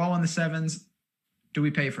 They're all in the 7s. Do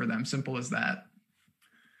we pay for them? Simple as that.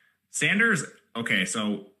 Sanders, okay,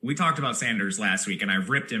 so we talked about Sanders last week, and I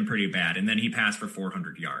ripped him pretty bad, and then he passed for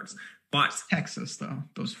 400 yards. But it's Texas, though,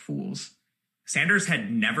 those fools. Sanders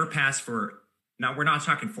had never passed for, now we're not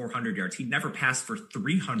talking 400 yards. He'd never passed for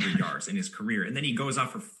 300 yards in his career, and then he goes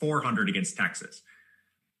off for 400 against Texas.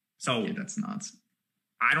 So yeah, that's nuts.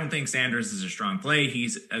 I don't think Sanders is a strong play.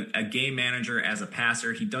 He's a game manager as a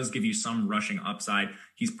passer. He does give you some rushing upside.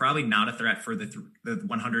 He's probably not a threat for the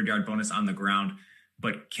 100-yard bonus on the ground.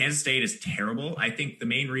 But Kansas State is terrible. I think the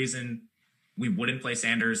main reason we wouldn't play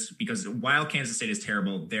Sanders, because while Kansas State is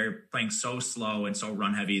terrible, they're playing so slow and so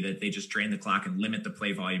run heavy that they just drain the clock and limit the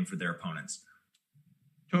play volume for their opponents.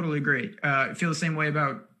 Totally agree. Feel the same way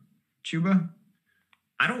about Chuba?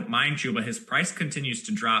 I don't mind Chuba. His price continues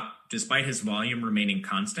to drop despite his volume remaining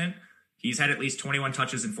constant. He's had at least 21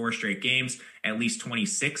 touches in 4 straight games, at least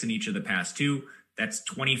 26 in each of the past 2. That's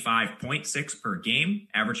 25.6 per game,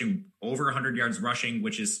 averaging over 100 yards rushing,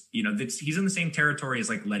 which is, he's in the same territory as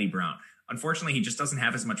like Letty Brown. Unfortunately, he just doesn't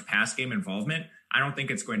have as much pass game involvement. I don't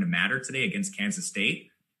think it's going to matter today against Kansas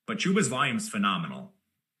State, but Chuba's volume is phenomenal.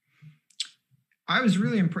 I was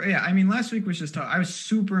really impressed. Yeah, I mean, last week was just tough. I was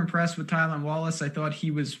super impressed with Tylan Wallace. I thought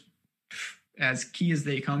he was as key as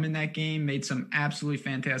they come in that game, made some absolutely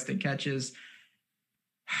fantastic catches.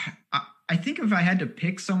 I think if I had to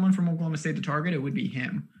pick someone from Oklahoma State to target, it would be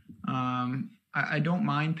him. I don't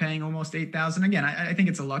mind paying almost $8,000. Again, I think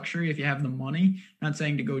it's a luxury if you have the money. I'm not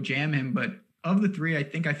saying to go jam him, but of the 3, I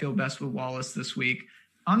think I feel best with Wallace this week.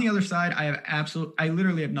 On the other side, I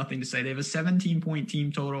literally have nothing to say. They have a 17-point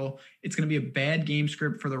team total. It's going to be a bad game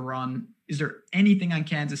script for the run. Is there anything on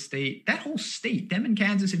Kansas State? That whole state, them and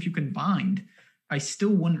Kansas, if you combined, I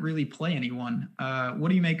still wouldn't really play anyone. What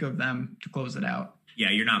do you make of them to close it out?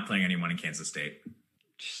 Yeah, you're not playing anyone in Kansas State.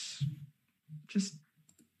 Just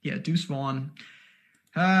Deuce Vaughn.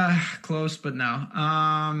 Close, but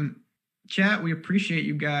no. Chat, we appreciate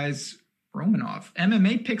you guys roaming off.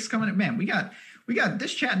 MMA picks coming up. Man, we got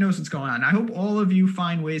this chat knows what's going on. I hope all of you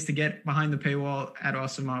find ways to get behind the paywall at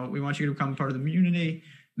Awesemo. We want you to become part of the community.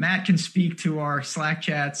 Matt can speak to our Slack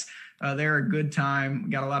chats. They're a good time. We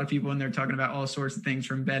got a lot of people in there talking about all sorts of things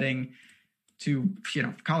from betting to,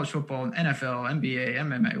 college football, NFL, NBA,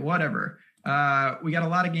 MMA, whatever. We got a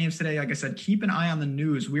lot of games today. Like I said, keep an eye on the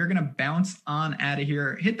news. We're going to bounce on out of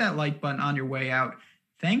here. Hit that like button on your way out.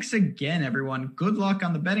 Thanks again, everyone. Good luck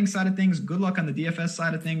on the betting side of things. Good luck on the DFS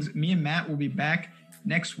side of things. Me and Matt will be back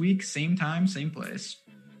next week. Same time, same place.